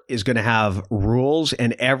sport is going to have rules,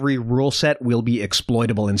 and every rule set will be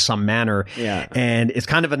exploitable in some manner. Yeah. And it's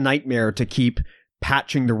kind of a nightmare to keep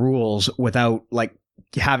patching the rules without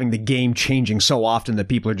having the game changing so often that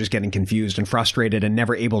people are just getting confused and frustrated and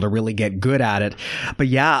never able to really get good at it. But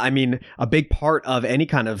yeah, I mean, a big part of any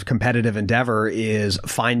kind of competitive endeavor is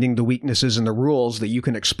finding the weaknesses in the rules that you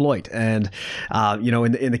can exploit. And,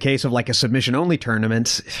 in the case of a submission only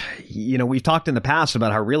tournament, we've talked in the past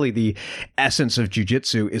about how really the essence of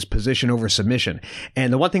jiu-jitsu is position over submission.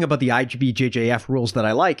 And the one thing about the IBJJF rules that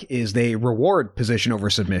I like is they reward position over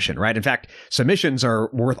submission, right? In fact, submissions are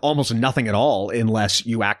worth almost nothing at all unless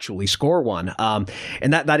you actually score one.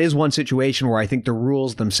 And that is one situation where I think the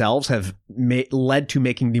rules themselves have led to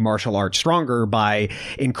making the martial art stronger by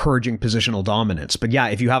encouraging positional dominance. But yeah,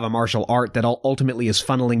 if you have a martial art that ultimately is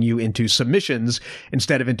funneling you into submissions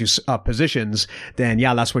instead of into positions, then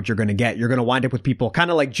yeah, that's what you're going to get. You're going to wind up with people kind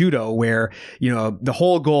of like judo, where, the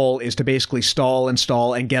whole goal is to basically stall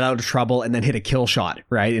and get out of trouble and then hit a kill shot,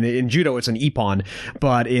 right? And in judo, it's an ippon,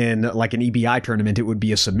 but in an EBI tournament, it would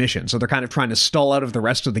be a submission. So they're kind of trying to stall out of the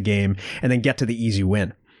rest of the game and then get to the easy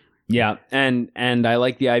win. Yeah, and I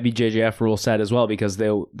like the IBJJF rule set as well, because they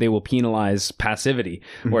will penalize passivity,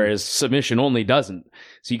 whereas submission only doesn't.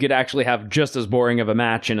 So you could actually have just as boring of a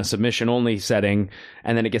match in a submission only setting,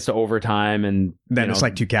 and then it gets to overtime, and then it's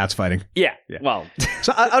like two cats fighting. Yeah. Well,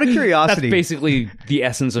 so out of curiosity, that's basically the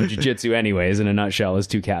essence of jiu-jitsu, anyways. In a nutshell, is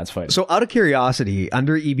two cats fighting. So out of curiosity,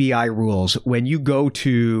 under EBI rules, when you go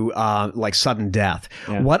to sudden death,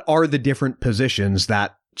 what are the different positions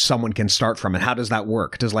that someone can start from, and how does that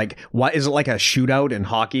work? What is it, like a shootout in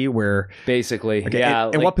hockey where basically,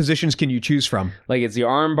 and what positions can you choose from? It's the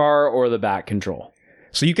arm bar or the back control.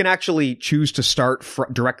 So you can actually choose to start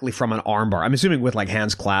directly from an arm bar. I'm assuming with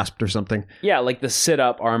hands clasped or something. Yeah, like the sit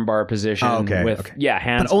up arm bar position.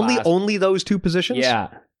 Hands but only those two positions. Yeah,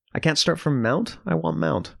 I can't start from mount. I want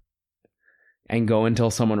mount and go until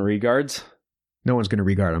someone regards. No one's going to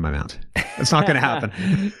regard on my mount. It's not going to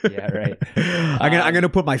happen. Yeah, right. I'm going to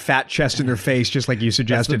put my fat chest in their face, just like you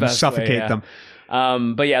suggested, and suffocate them.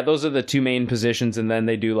 But yeah, those are the two main positions, and then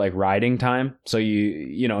they do riding time. So if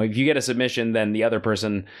you get a submission, then the other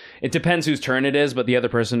person, it depends whose turn it is, but the other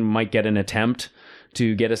person might get an attempt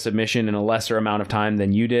to get a submission in a lesser amount of time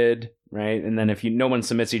than you did, right? And then if no one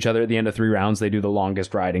submits each other at the end of 3 rounds, they do the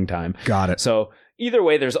longest riding time. Got it. So either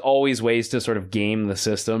way, there's always ways to sort of game the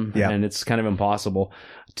system, and it's kind of impossible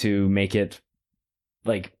to make it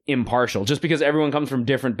impartial, just because everyone comes from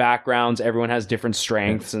different backgrounds, everyone has different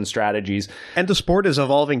strengths and strategies. And the sport is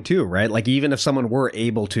evolving too, right? Even if someone were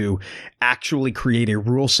able to actually create a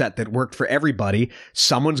rule set that worked for everybody,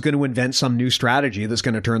 someone's going to invent some new strategy that's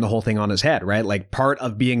going to turn the whole thing on its head, right? Part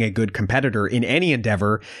of being a good competitor in any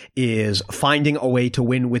endeavor is finding a way to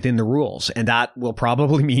win within the rules. And that will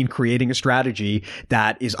probably mean creating a strategy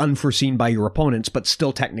that is unforeseen by your opponents, but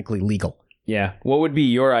still technically legal. Yeah. What would be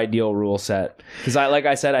your ideal rule set? Because like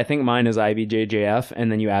I said, I think mine is IBJJF,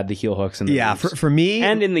 and then you add the heel hooks and the loops. For me,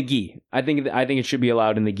 and in the gi. I think it should be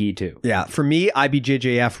allowed in the gi too. Yeah, for me,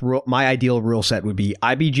 IBJJF. My ideal rule set would be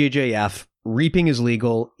IBJJF. Reaping is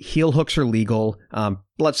legal. Heel hooks are legal.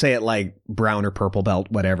 Let's say at brown or purple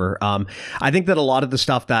belt, whatever. I think that a lot of the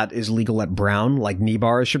stuff that is legal at brown, like knee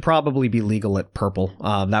bars, should probably be legal at purple.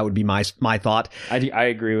 That would be my thought. I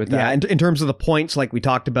agree with that. Yeah, and in terms of the points, like we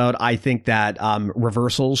talked about, I think that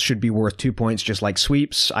reversals should be worth 2 points, just like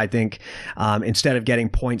sweeps. I think instead of getting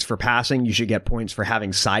points for passing, you should get points for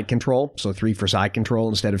having side control. So 3 for side control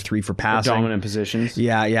instead of 3 for passing. Dominant positions.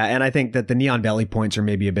 Yeah. And I think that the knee on belly points are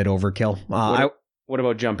maybe a bit overkill. What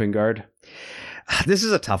about jumping guard? This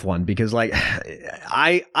is a tough one because like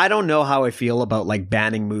I don't know how I feel about like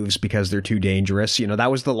banning moves because they're too dangerous. You know,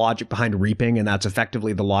 that was the logic behind reaping, and that's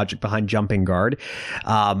effectively the logic behind jumping guard.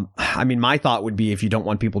 I mean, my thought would be if you don't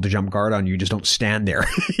want people to jump guard on you, just don't stand there.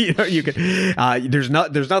 You know, you could there's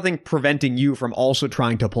nothing preventing you from also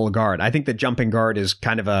trying to pull guard. I think that jumping guard is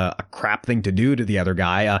kind of a crap thing to do to the other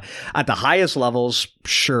guy. At the highest levels,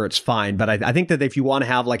 sure, it's fine, but I think that if you want to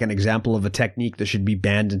have like an example of a technique that should be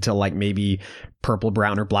banned until like maybe purple,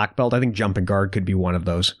 brown, or black belt, I think jumping guard could be one of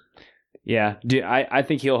those. Yeah, I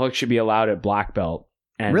think heel hook should be allowed at black belt.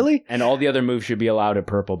 And, really? And all the other moves should be allowed at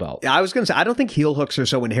purple belt. I was going to say, I don't think heel hooks are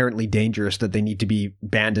so inherently dangerous that they need to be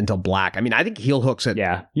banned until black. I mean, I think heel hooks at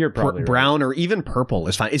you're probably brown right. Or even purple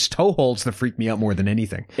is fine. It's toe holds that freak me out more than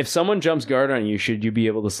anything. If someone jumps guard on you, should you be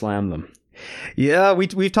able to slam them? Yeah,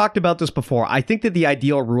 we've talked about this before. I think that the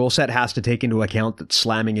ideal rule set has to take into account that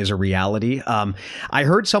slamming is a reality. I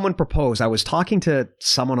heard someone propose, I was talking to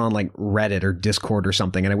someone on like Reddit or Discord or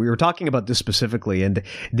something, and we were talking about this specifically, and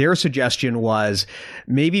their suggestion was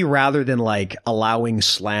maybe rather than like allowing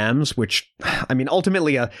slams, which, I mean,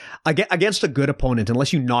 ultimately against a good opponent,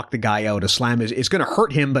 unless you knock the guy out, a slam is going to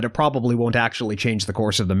hurt him, but it probably won't actually change the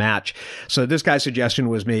course of the match. So this guy's suggestion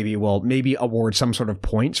was maybe award some sort of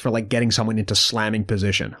points for like getting someone into slamming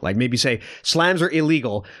position. Like maybe say slams are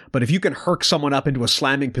illegal, but if you can herc someone up into a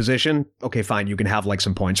slamming position, okay, fine, you can have like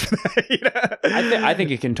some points for that. You know? I think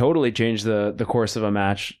it can totally change the course of a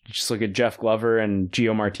match. Just look at Jeff Glover and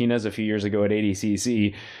Gio Martinez a few years ago at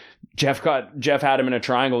ADCC. Jeff had him in a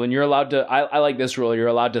triangle, and you're allowed to. I like this rule. You're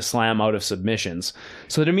allowed to slam out of submissions.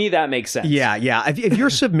 So to me, that makes sense. Yeah. If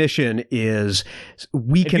your submission is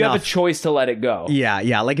weak enough, if you have a choice to let it go.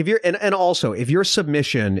 Yeah. Like if you're, and also if your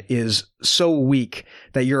submission is so weak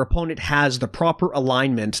that your opponent has the proper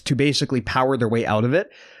alignment to basically power their way out of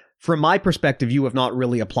it, from my perspective, you have not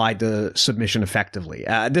really applied the submission effectively.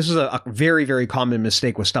 This is a very, very common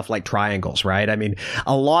mistake with stuff like triangles, right? I mean,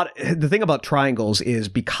 the thing about triangles is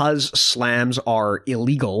because slams are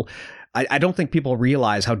illegal, I don't think people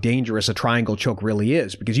realize how dangerous a triangle choke really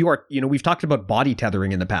is, because you are, we've talked about body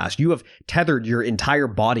tethering in the past. You have tethered your entire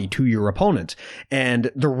body to your opponent,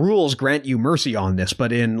 and the rules grant you mercy on this.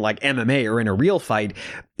 But in like MMA or in a real fight,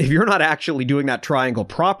 if you're not actually doing that triangle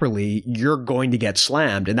properly, you're going to get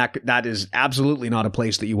slammed, and that is absolutely not a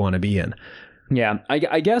place that you want to be in. Yeah,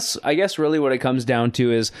 I guess really what it comes down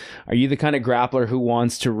to is, are you the kind of grappler who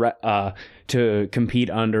wants to compete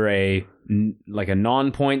under a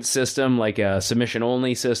non-point system, like a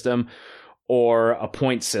submission-only system, or a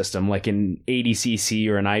point system, like an ADCC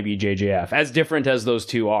or an IBJJF? As different as those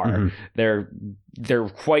two are, they're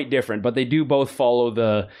quite different, but they do both follow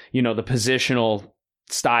the positional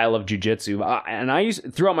style of jiu-jitsu.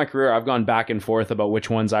 And throughout my career, I've gone back and forth about which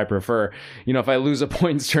ones I prefer. If I lose a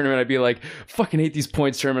points tournament, I'd be like, fucking hate these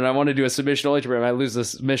points tournament. I want to do a submission only tournament. I lose the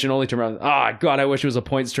submission only tournament. God, I wish it was a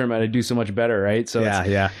points tournament. I'd do so much better, right? So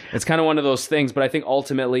it's kind of one of those things, but I think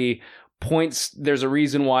ultimately points, there's a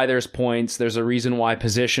reason why there's points. There's a reason why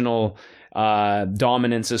positional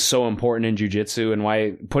dominance is so important in jiu-jitsu, and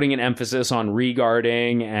why putting an emphasis on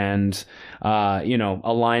regarding and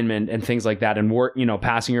alignment and things like that, and work,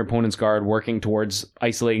 passing your opponent's guard, working towards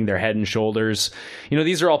isolating their head and shoulders.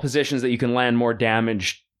 These are all positions that you can land more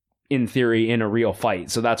damage in theory in a real fight.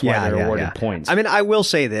 So that's why they're awarded points. I mean, I will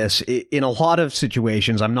say this, in a lot of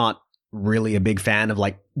situations, I'm not really a big fan of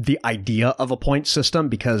like the idea of a point system,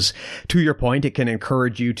 because to your point, it can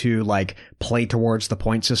encourage you to like play towards the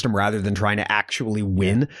point system rather than trying to actually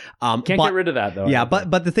win. Can't get rid of that though. Yeah,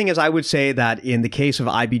 but the thing is, I would say that in the case of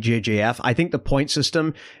IBJJF, I think the point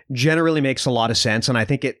system generally makes a lot of sense, and I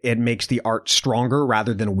think it makes the art stronger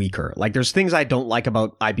rather than weaker. Like there's things I don't like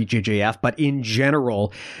about IBJJF, but in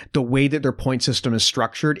general, the way that their point system is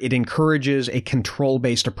structured, it encourages a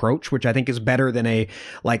control-based approach, which I think is better than a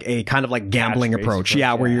kind of like gambling approach.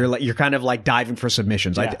 Where you're kind of like diving for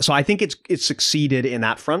submissions. Yeah. So I think it's succeeded in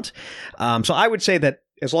that front. So I would say that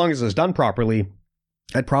as long as it's done properly,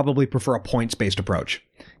 I'd probably prefer a points-based approach.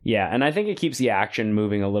 Yeah, and I think it keeps the action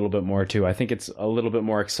moving a little bit more too. I think it's a little bit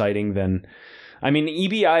more exciting than,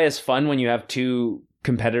 EBI is fun when you have two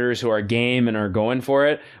competitors who are game and are going for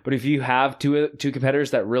it, but if you have two competitors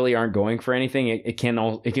that really aren't going for anything, it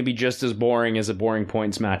can be just as boring as a boring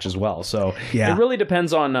points match as well. So it really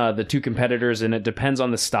depends on the two competitors, and it depends on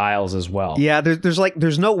the styles as well. Yeah,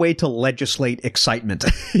 there's no way to legislate excitement.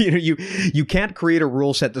 You can't create a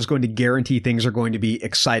rule set that's going to guarantee things are going to be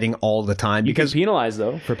exciting all the time. You can penalize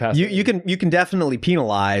though for past. You can definitely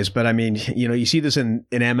penalize, but you see this in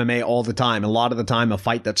MMA all the time. A lot of the time, a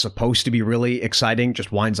fight that's supposed to be really exciting exciting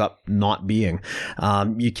just winds up not being.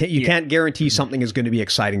 You can't guarantee something is going to be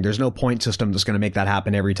exciting. There's no point system that's going to make that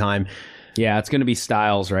happen every time. Yeah, it's going to be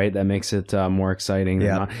styles, right? That makes it more exciting.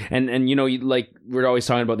 Yeah. And you know, like we're always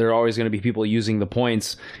talking about, there are always going to be people using the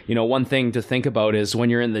points. You know, one thing to think about is when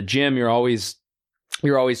you're in the gym, you're always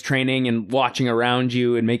training and watching around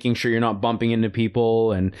you and making sure you're not bumping into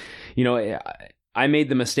people. And, you know, I made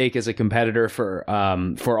the mistake as a competitor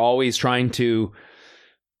for always trying to,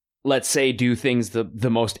 let's say, do things the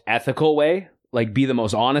most ethical way. Like, be the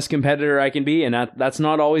most honest competitor I can be. And that's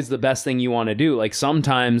not always the best thing you want to do. Like,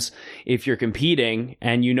 sometimes if you're competing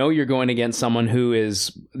and you know you're going against someone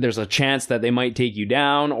there's a chance that they might take you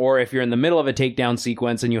down, or if you're in the middle of a takedown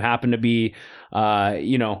sequence and you happen to be,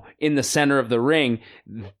 you know, in the center of the ring,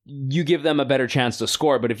 you give them a better chance to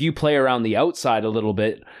score. But if you play around the outside a little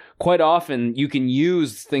bit, quite often you can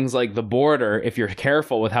use things like the border. If you're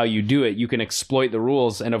careful with how you do it, you can exploit the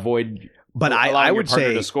rules and avoid. But I would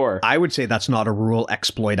say that's not a rule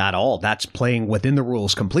exploit at all. That's playing within the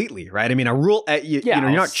rules completely, right? I mean, a rule, you know,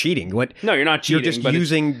 you're not cheating. No, you're not cheating. You're just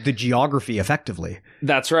using the geography effectively.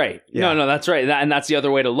 That's right. Yeah. No, that's right. And that's the other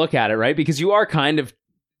way to look at it, right? Because you are kind of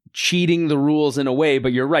cheating the rules in a way,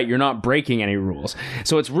 but you're right, you're not breaking any rules.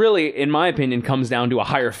 So it's really, in my opinion, comes down to a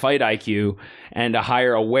higher fight IQ and a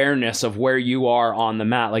higher awareness of where you are on the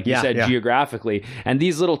mat, like you said, geographically. And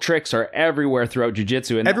these little tricks are everywhere throughout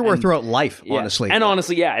jiu-jitsu. And throughout life, honestly. And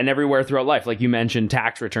honestly, and everywhere throughout life. Like you mentioned,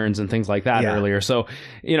 tax returns and things like that earlier. So,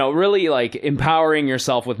 you know, really like empowering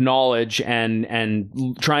yourself with knowledge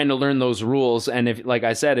and trying to learn those rules. And if, like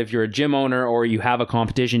I said, if you're a gym owner or you have a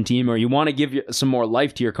competition team or you want to give some more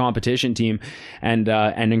life to your competition team and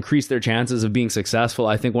increase their chances of being successful,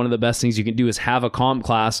 I think one of the best things you can do is have a comp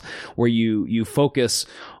class where you focus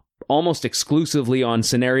almost exclusively on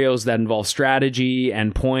scenarios that involve strategy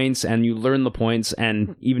and points, and you learn the points.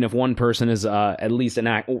 And even if one person is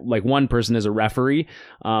one person is a referee,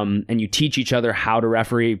 and you teach each other how to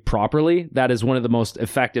referee properly, that is one of the most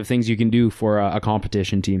effective things you can do for a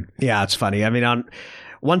competition team. Yeah, it's funny. I mean,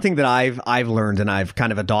 one thing that I've learned and I've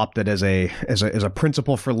kind of adopted as a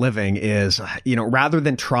principle for living is, you know, rather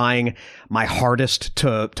than trying my hardest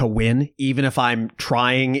to win, even if I'm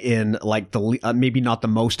trying in like the maybe not the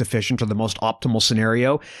most efficient or the most optimal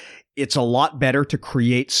scenario, it's a lot better to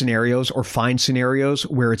create scenarios or find scenarios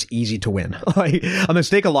where it's easy to win. Like, a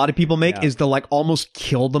mistake a lot of people make is to like almost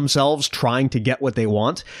kill themselves trying to get what they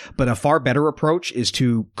want. But a far better approach is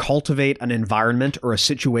to cultivate an environment or a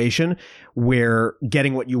situation where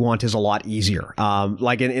getting what you want is a lot easier.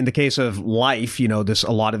 Like in the case of life, you know,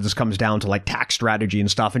 a lot of this comes down to like tax strategy and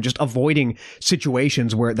stuff and just avoiding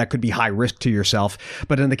situations where that could be high risk to yourself.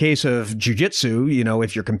 But in the case of jiu-jitsu, you know,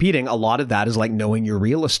 if you're competing, a lot of that is like knowing your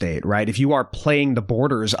real estate, right? If you are playing the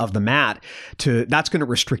borders of the mat, that's going to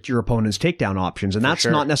restrict your opponent's takedown options. And that's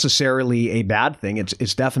not necessarily a bad thing.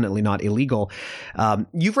 It's definitely not illegal.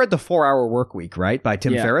 You've read The 4-Hour Workweek, right? By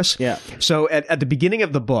Tim Ferriss. Yeah. So at the beginning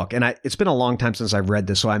of the book, and it's been a long time since I've read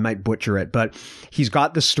this, so I might butcher it, but he's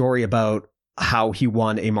got this story about how he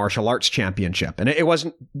won a martial arts championship. And it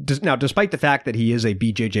wasn't, now, despite the fact that he is a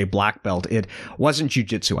BJJ black belt, it wasn't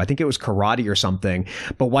jiu-jitsu. I think it was karate or something.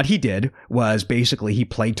 But what he did was basically he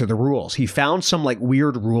played to the rules. He found some like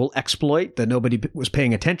weird rule exploit that nobody was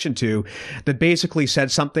paying attention to that basically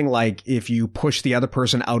said something like, if you push the other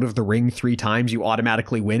person out of the ring 3 times, you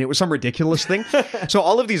automatically win. It was some ridiculous thing. So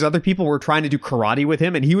all of these other people were trying to do karate with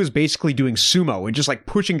him, and he was basically doing sumo and just like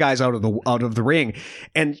pushing guys out of the ring,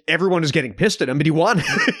 and everyone was getting pissed at him, but he won.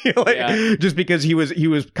 Just because he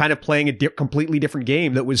was kind of playing a completely different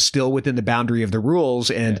game that was still within the boundary of the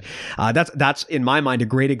rules. And that's in my mind a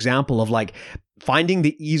great example of like finding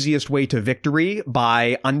the easiest way to victory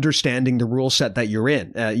by understanding the rule set that you're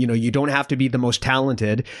in. You know, you don't have to be the most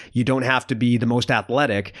talented, you don't have to be the most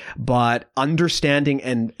athletic, but understanding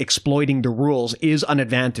and exploiting the rules is an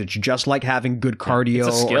advantage, just like having good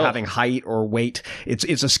cardio or having height or weight.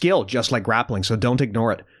 It's a skill, just like grappling. So don't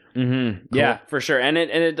ignore it. Mm-hmm. Cool. Yeah, for sure. And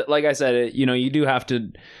it like I said, you know, you do have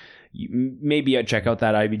to maybe I'd check out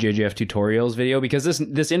that IBJJF tutorials video, because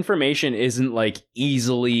this information isn't like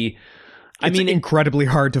easily. It's incredibly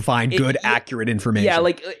hard to find good, accurate information. Yeah,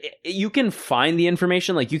 like you can find the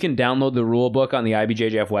information, like you can download the rule book on the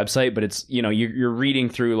IBJJF website, but it's, you know, you're reading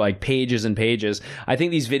through like pages and pages. I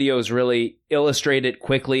think these videos really illustrate it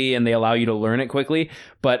quickly and they allow you to learn it quickly,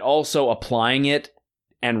 but also applying it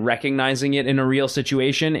and recognizing it in a real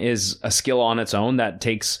situation is a skill on its own that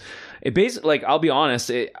takes it. Basically, like, I'll be honest,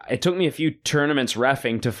 it took me a few tournaments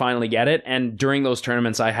reffing to finally get it, and during those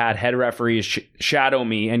tournaments I had head referees shadow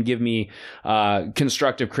me and give me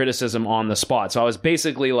constructive criticism on the spot, so I was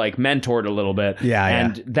basically like mentored a little bit.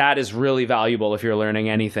 And that is really valuable if you're learning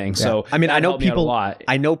anything. So I mean, I know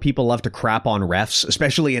people love to crap on refs,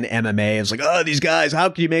 especially in MMA. It's like, oh, these guys, how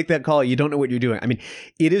can you make that call? You don't know what you're doing. I mean,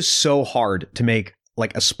 it is so hard to make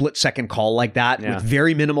like a split-second call like that with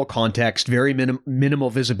very minimal context, very minimal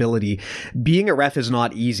visibility. Being a ref is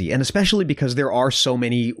not easy, and especially because there are so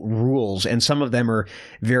many rules, and some of them are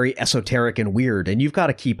very esoteric and weird, and you've got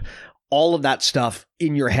to keep all of that stuff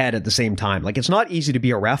in your head at the same time. Like, it's not easy to be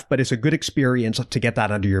a ref, but it's a good experience to get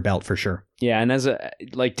that under your belt for sure. Yeah, and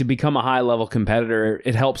to become a high-level competitor,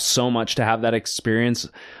 it helps so much to have that experience.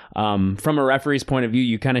 From a referee's point of view,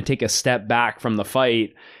 you kind of take a step back from the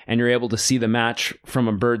fight and you're able to see the match from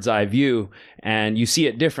a bird's eye view, and you see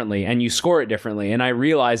it differently and you score it differently. And I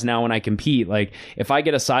realize now when I compete, like, if I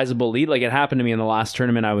get a sizable lead, like it happened to me in the last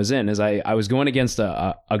tournament I was in, is I was going against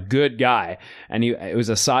a good guy, and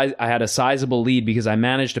I had a sizable lead because I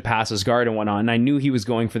managed to pass his guard and whatnot, and I knew he was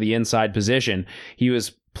going for the inside position. He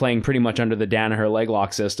was playing pretty much under the Danaher leg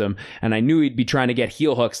lock system, and I knew he'd be trying to get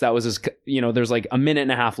heel hooks. That was his, there's like a minute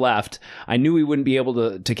and a half left. I knew he wouldn't be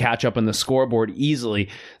able to catch up on the scoreboard easily.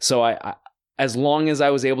 So I as long as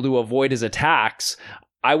I was able to avoid his attacks,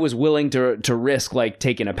 I was willing to risk like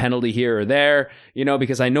taking a penalty here or there,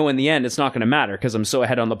 because I know in the end it's not going to matter because I'm so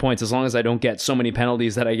ahead on the points. As long as I don't get so many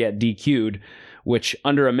penalties that I get DQ'd, which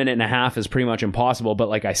under a minute and a half is pretty much impossible. But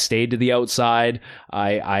like, I stayed to the outside.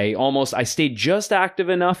 I stayed just active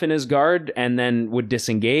enough in his guard and then would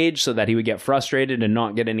disengage so that he would get frustrated and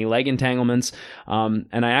not get any leg entanglements.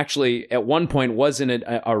 And I actually at one point was in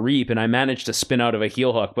a reap and I managed to spin out of a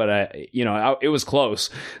heel hook, but it was close.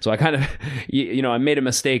 So I kind of, I made a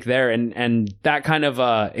mistake there, and that kind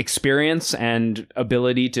of experience and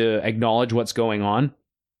ability to acknowledge what's going on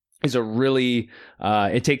is a really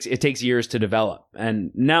it takes years to develop.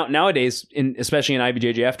 And nowadays, especially in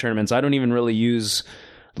IBJJF tournaments, I don't even really use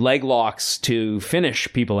leg locks to finish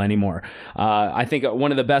people anymore. I think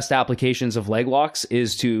one of the best applications of leg locks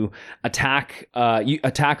is to attack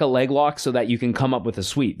a leg lock so that you can come up with a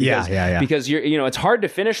sweep. Because, because it's hard to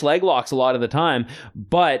finish leg locks a lot of the time,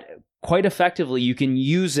 but quite effectively, you can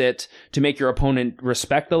use it to make your opponent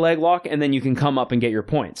respect the leg lock, and then you can come up and get your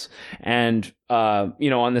points. And,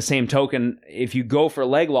 on the same token, if you go for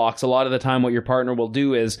leg locks, a lot of the time what your partner will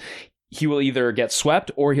do is he will either get swept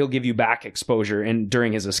or he'll give you back exposure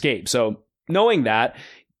during his escape. So knowing that,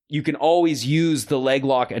 you can always use the leg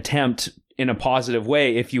lock attempt in a positive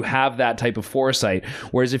way if you have that type of foresight.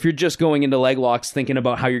 Whereas if you're just going into leg locks thinking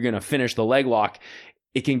about how you're going to finish the leg lock,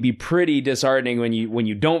 it can be pretty disheartening when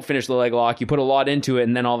you don't finish the leg lock. You put a lot into it,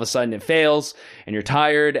 and then all of a sudden it fails, and you're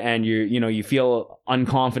tired, and you feel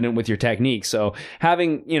unconfident with your technique. So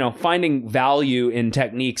finding value in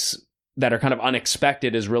techniques that are kind of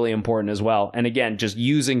unexpected is really important as well. And again, just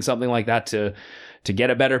using something like that to get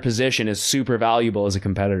a better position is super valuable as a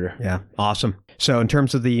competitor. Yeah, awesome. So in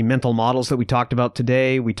terms of the mental models that we talked about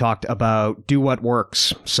today, we talked about do what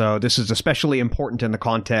works. So this is especially important in the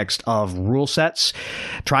context of rule sets.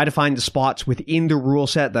 Try to find the spots within the rule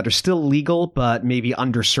set that are still legal, but maybe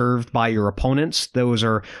underserved by your opponents. Those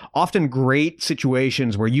are often great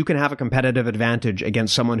situations where you can have a competitive advantage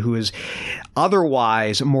against someone who is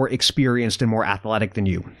otherwise more experienced and more athletic than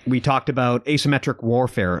you. We talked about asymmetric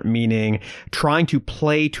warfare, meaning trying to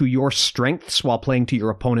play to your strengths while playing to your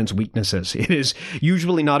opponent's weaknesses. It is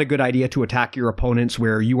usually not a good idea to attack your opponents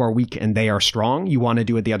where you are weak and they are strong. You want to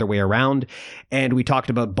do it the other way around. And we talked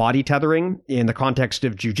about body tethering in the context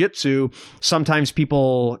of jiu-jitsu. Sometimes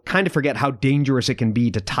people kind of forget how dangerous it can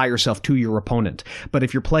be to tie yourself to your opponent. But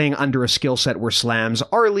if you're playing under a skill set where slams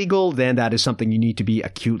are illegal, then that is something you need to be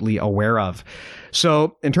acutely aware of.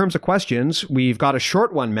 So in terms of questions, we've got a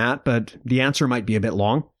short one, Matt, but the answer might be a bit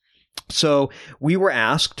long. So we were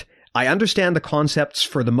asked, I understand the concepts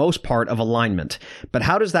for the most part of alignment, but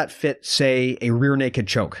how does that fit, say, a rear naked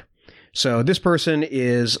choke? So this person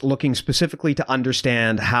is looking specifically to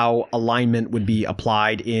understand how alignment would be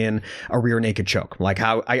applied in a rear naked choke. Like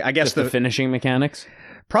how, I guess the finishing mechanics?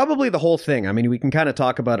 Probably the whole thing. I mean, we can kind of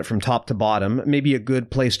talk about it from top to bottom. Maybe a good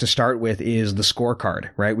place to start with is the scorecard,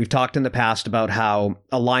 right? We've talked in the past about how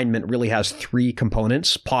alignment really has three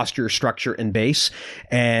components: posture, structure, and base.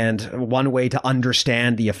 And one way to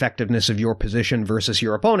understand the effectiveness of your position versus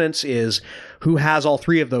your opponent's is who has all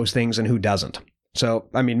three of those things and who doesn't. So,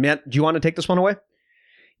 I mean, Matt, do you want to take this one away?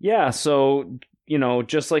 Yeah. So,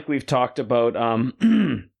 just like we've talked about,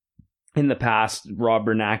 in the past, Rob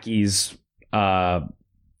Bernacki's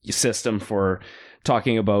system for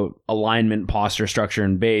talking about alignment, posture, structure,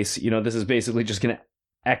 and base, this is basically just going to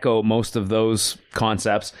echo most of those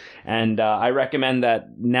concepts. And I recommend that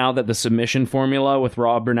now that the submission formula with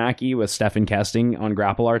Rob Bernacki with Stefan Kesting on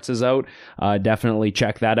Grapple Arts is out, definitely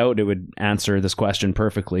check that out. It would answer this question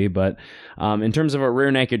perfectly. But in terms of a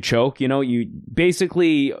rear naked choke, you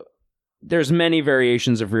basically... There's many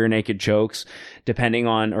variations of rear naked chokes, depending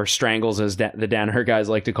on, or strangles as the Danaher guys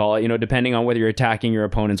like to call it, depending on whether you're attacking your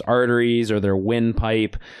opponent's arteries or their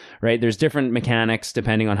windpipe, right? There's different mechanics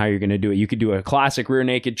depending on how you're going to do it. You could do a classic rear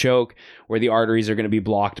naked choke where the arteries are going to be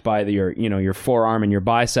blocked by your forearm and your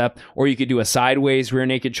bicep, or you could do a sideways rear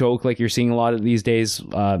naked choke like you're seeing a lot of these days,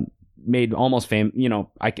 made almost famous.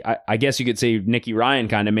 I guess you could say Nicky Ryan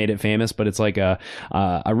kind of made it famous, but it's like a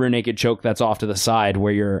rear naked choke that's off to the side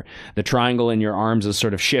where the triangle in your arms is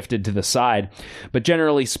sort of shifted to the side. But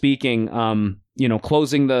generally speaking,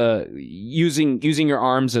 closing using your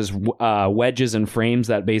arms as wedges and frames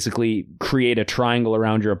that basically create a triangle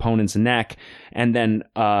around your opponent's neck, and then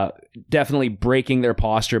definitely breaking their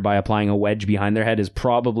posture by applying a wedge behind their head is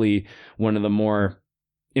probably one of the more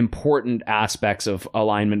important aspects of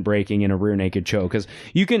alignment breaking in a rear naked choke, because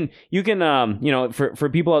you can for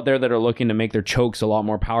people out there that are looking to make their chokes a lot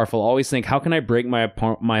more powerful, always think, how can I break my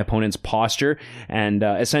opponent's posture and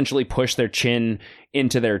essentially push their chin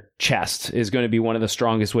into their chest is going to be one of the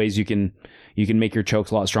strongest ways you can make your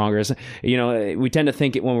chokes a lot stronger. We tend to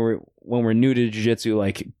think it when we're new to jiu-jitsu,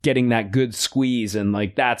 like getting that good squeeze and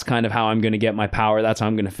like that's kind of how I'm going to get my power, that's how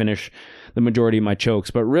I'm going to finish the majority of my chokes.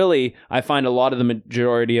 But really, I find a lot of the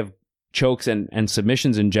majority of chokes and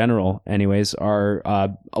submissions in general anyways are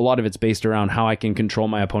a lot of it's based around how I can control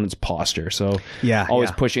my opponent's posture. So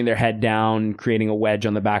always pushing their head down, creating a wedge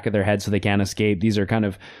on the back of their head so they can't escape. These are kind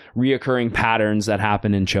of reoccurring patterns that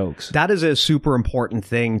happen in chokes. That is a super important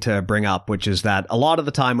thing to bring up, which is that a lot of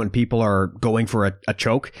the time when people are going for a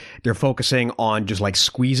choke, they're focusing on just like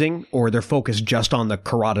squeezing, or they're focused just on the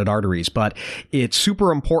carotid arteries. But it's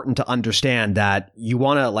super important to understand that you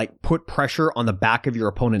want to like put pressure on the back of your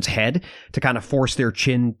opponent's head to kind of force their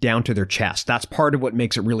chin down to their chest. That's part of what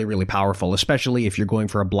makes it really, really powerful, especially if you're going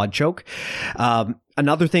for a blood choke.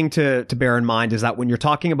 Another thing to bear in mind is that when you're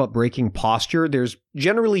talking about breaking posture, there's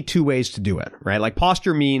generally two ways to do it, right? Like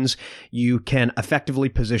posture means you can effectively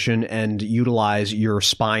position and utilize your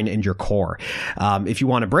spine and your core. If you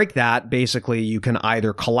want to break that, basically you can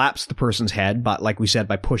either collapse the person's head, but like we said,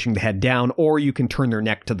 by pushing the head down, or you can turn their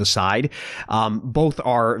neck to the side. Both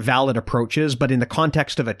are valid approaches, but in the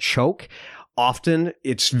context of a choke, often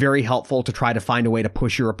it's very helpful to try to find a way to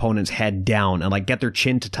push your opponent's head down and like get their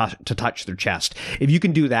chin to touch their chest. If you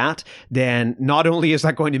can do that, then not only is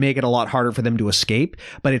that going to make it a lot harder for them to escape,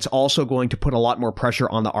 but it's also going to put a lot more pressure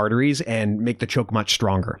on the arteries and make the choke much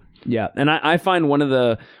stronger. Yeah, and I find one of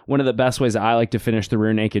the best ways that I like to finish the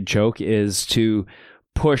rear naked choke is to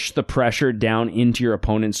push the pressure down into your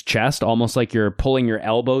opponent's chest, almost like you're pulling your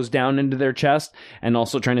elbows down into their chest, and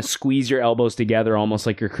also trying to squeeze your elbows together, almost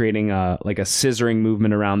like you're creating a scissoring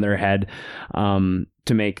movement around their head,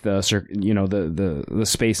 to make the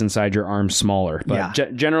space inside your arm smaller. But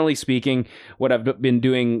generally speaking, what I've been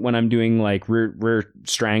doing when I'm doing like rear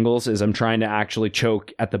strangles is I'm trying to actually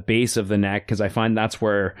choke at the base of the neck, because I find that's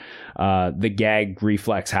where the gag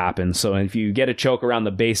reflex happens. So if you get a choke around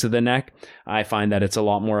the base of the neck, I find that it's a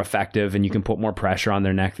lot more effective and you can put more pressure on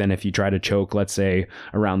their neck than if you try to choke, let's say,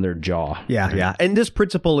 around their jaw. Yeah. And this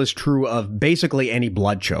principle is true of basically any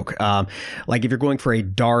blood choke. Like if you're going for a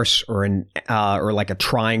darce or like a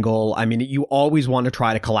triangle, I mean, you always want to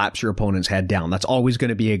try to collapse your opponent's head down. That's always going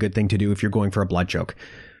to be a good thing to do if you're going for a blood choke.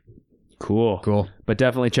 Cool. But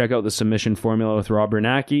definitely check out the submission formula with Rob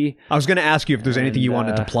Bernacki. I was going to ask you if there's anything you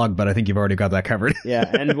wanted to plug, but I think you've already got that covered. Yeah.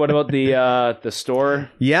 And what about the store?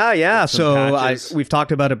 Yeah. So we've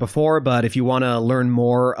talked about it before, but if you want to learn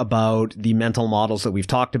more about the mental models that we've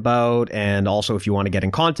talked about, and also if you want to get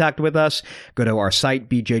in contact with us, go to our site,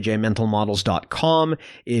 bjjmentalmodels.com.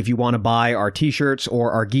 If you want to buy our t-shirts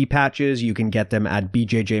or our gi patches, you can get them at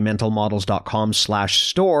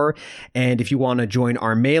bjjmentalmodels.com/store. And if you want to join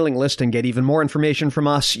our mailing list and get even more information from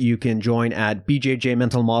us, you can join at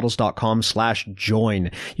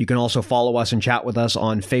bjjmentalmodels.com/join. You can also follow us and chat with us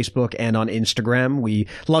on Facebook and on Instagram. We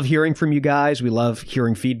love hearing from you guys. We love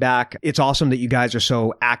hearing feedback. It's awesome that you guys are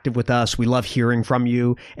so active with us. We love hearing from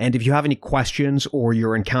you. And if you have any questions or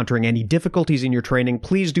you're encountering any difficulties in your training,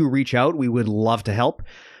 please do reach out. We would love to help.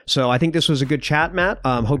 So I think this was a good chat, Matt.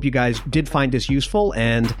 Hope you guys did find this useful,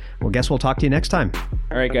 and guess we'll talk to you next time.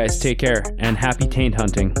 All right, guys, take care, and happy taint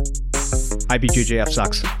hunting. IBJJF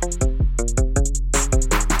sucks.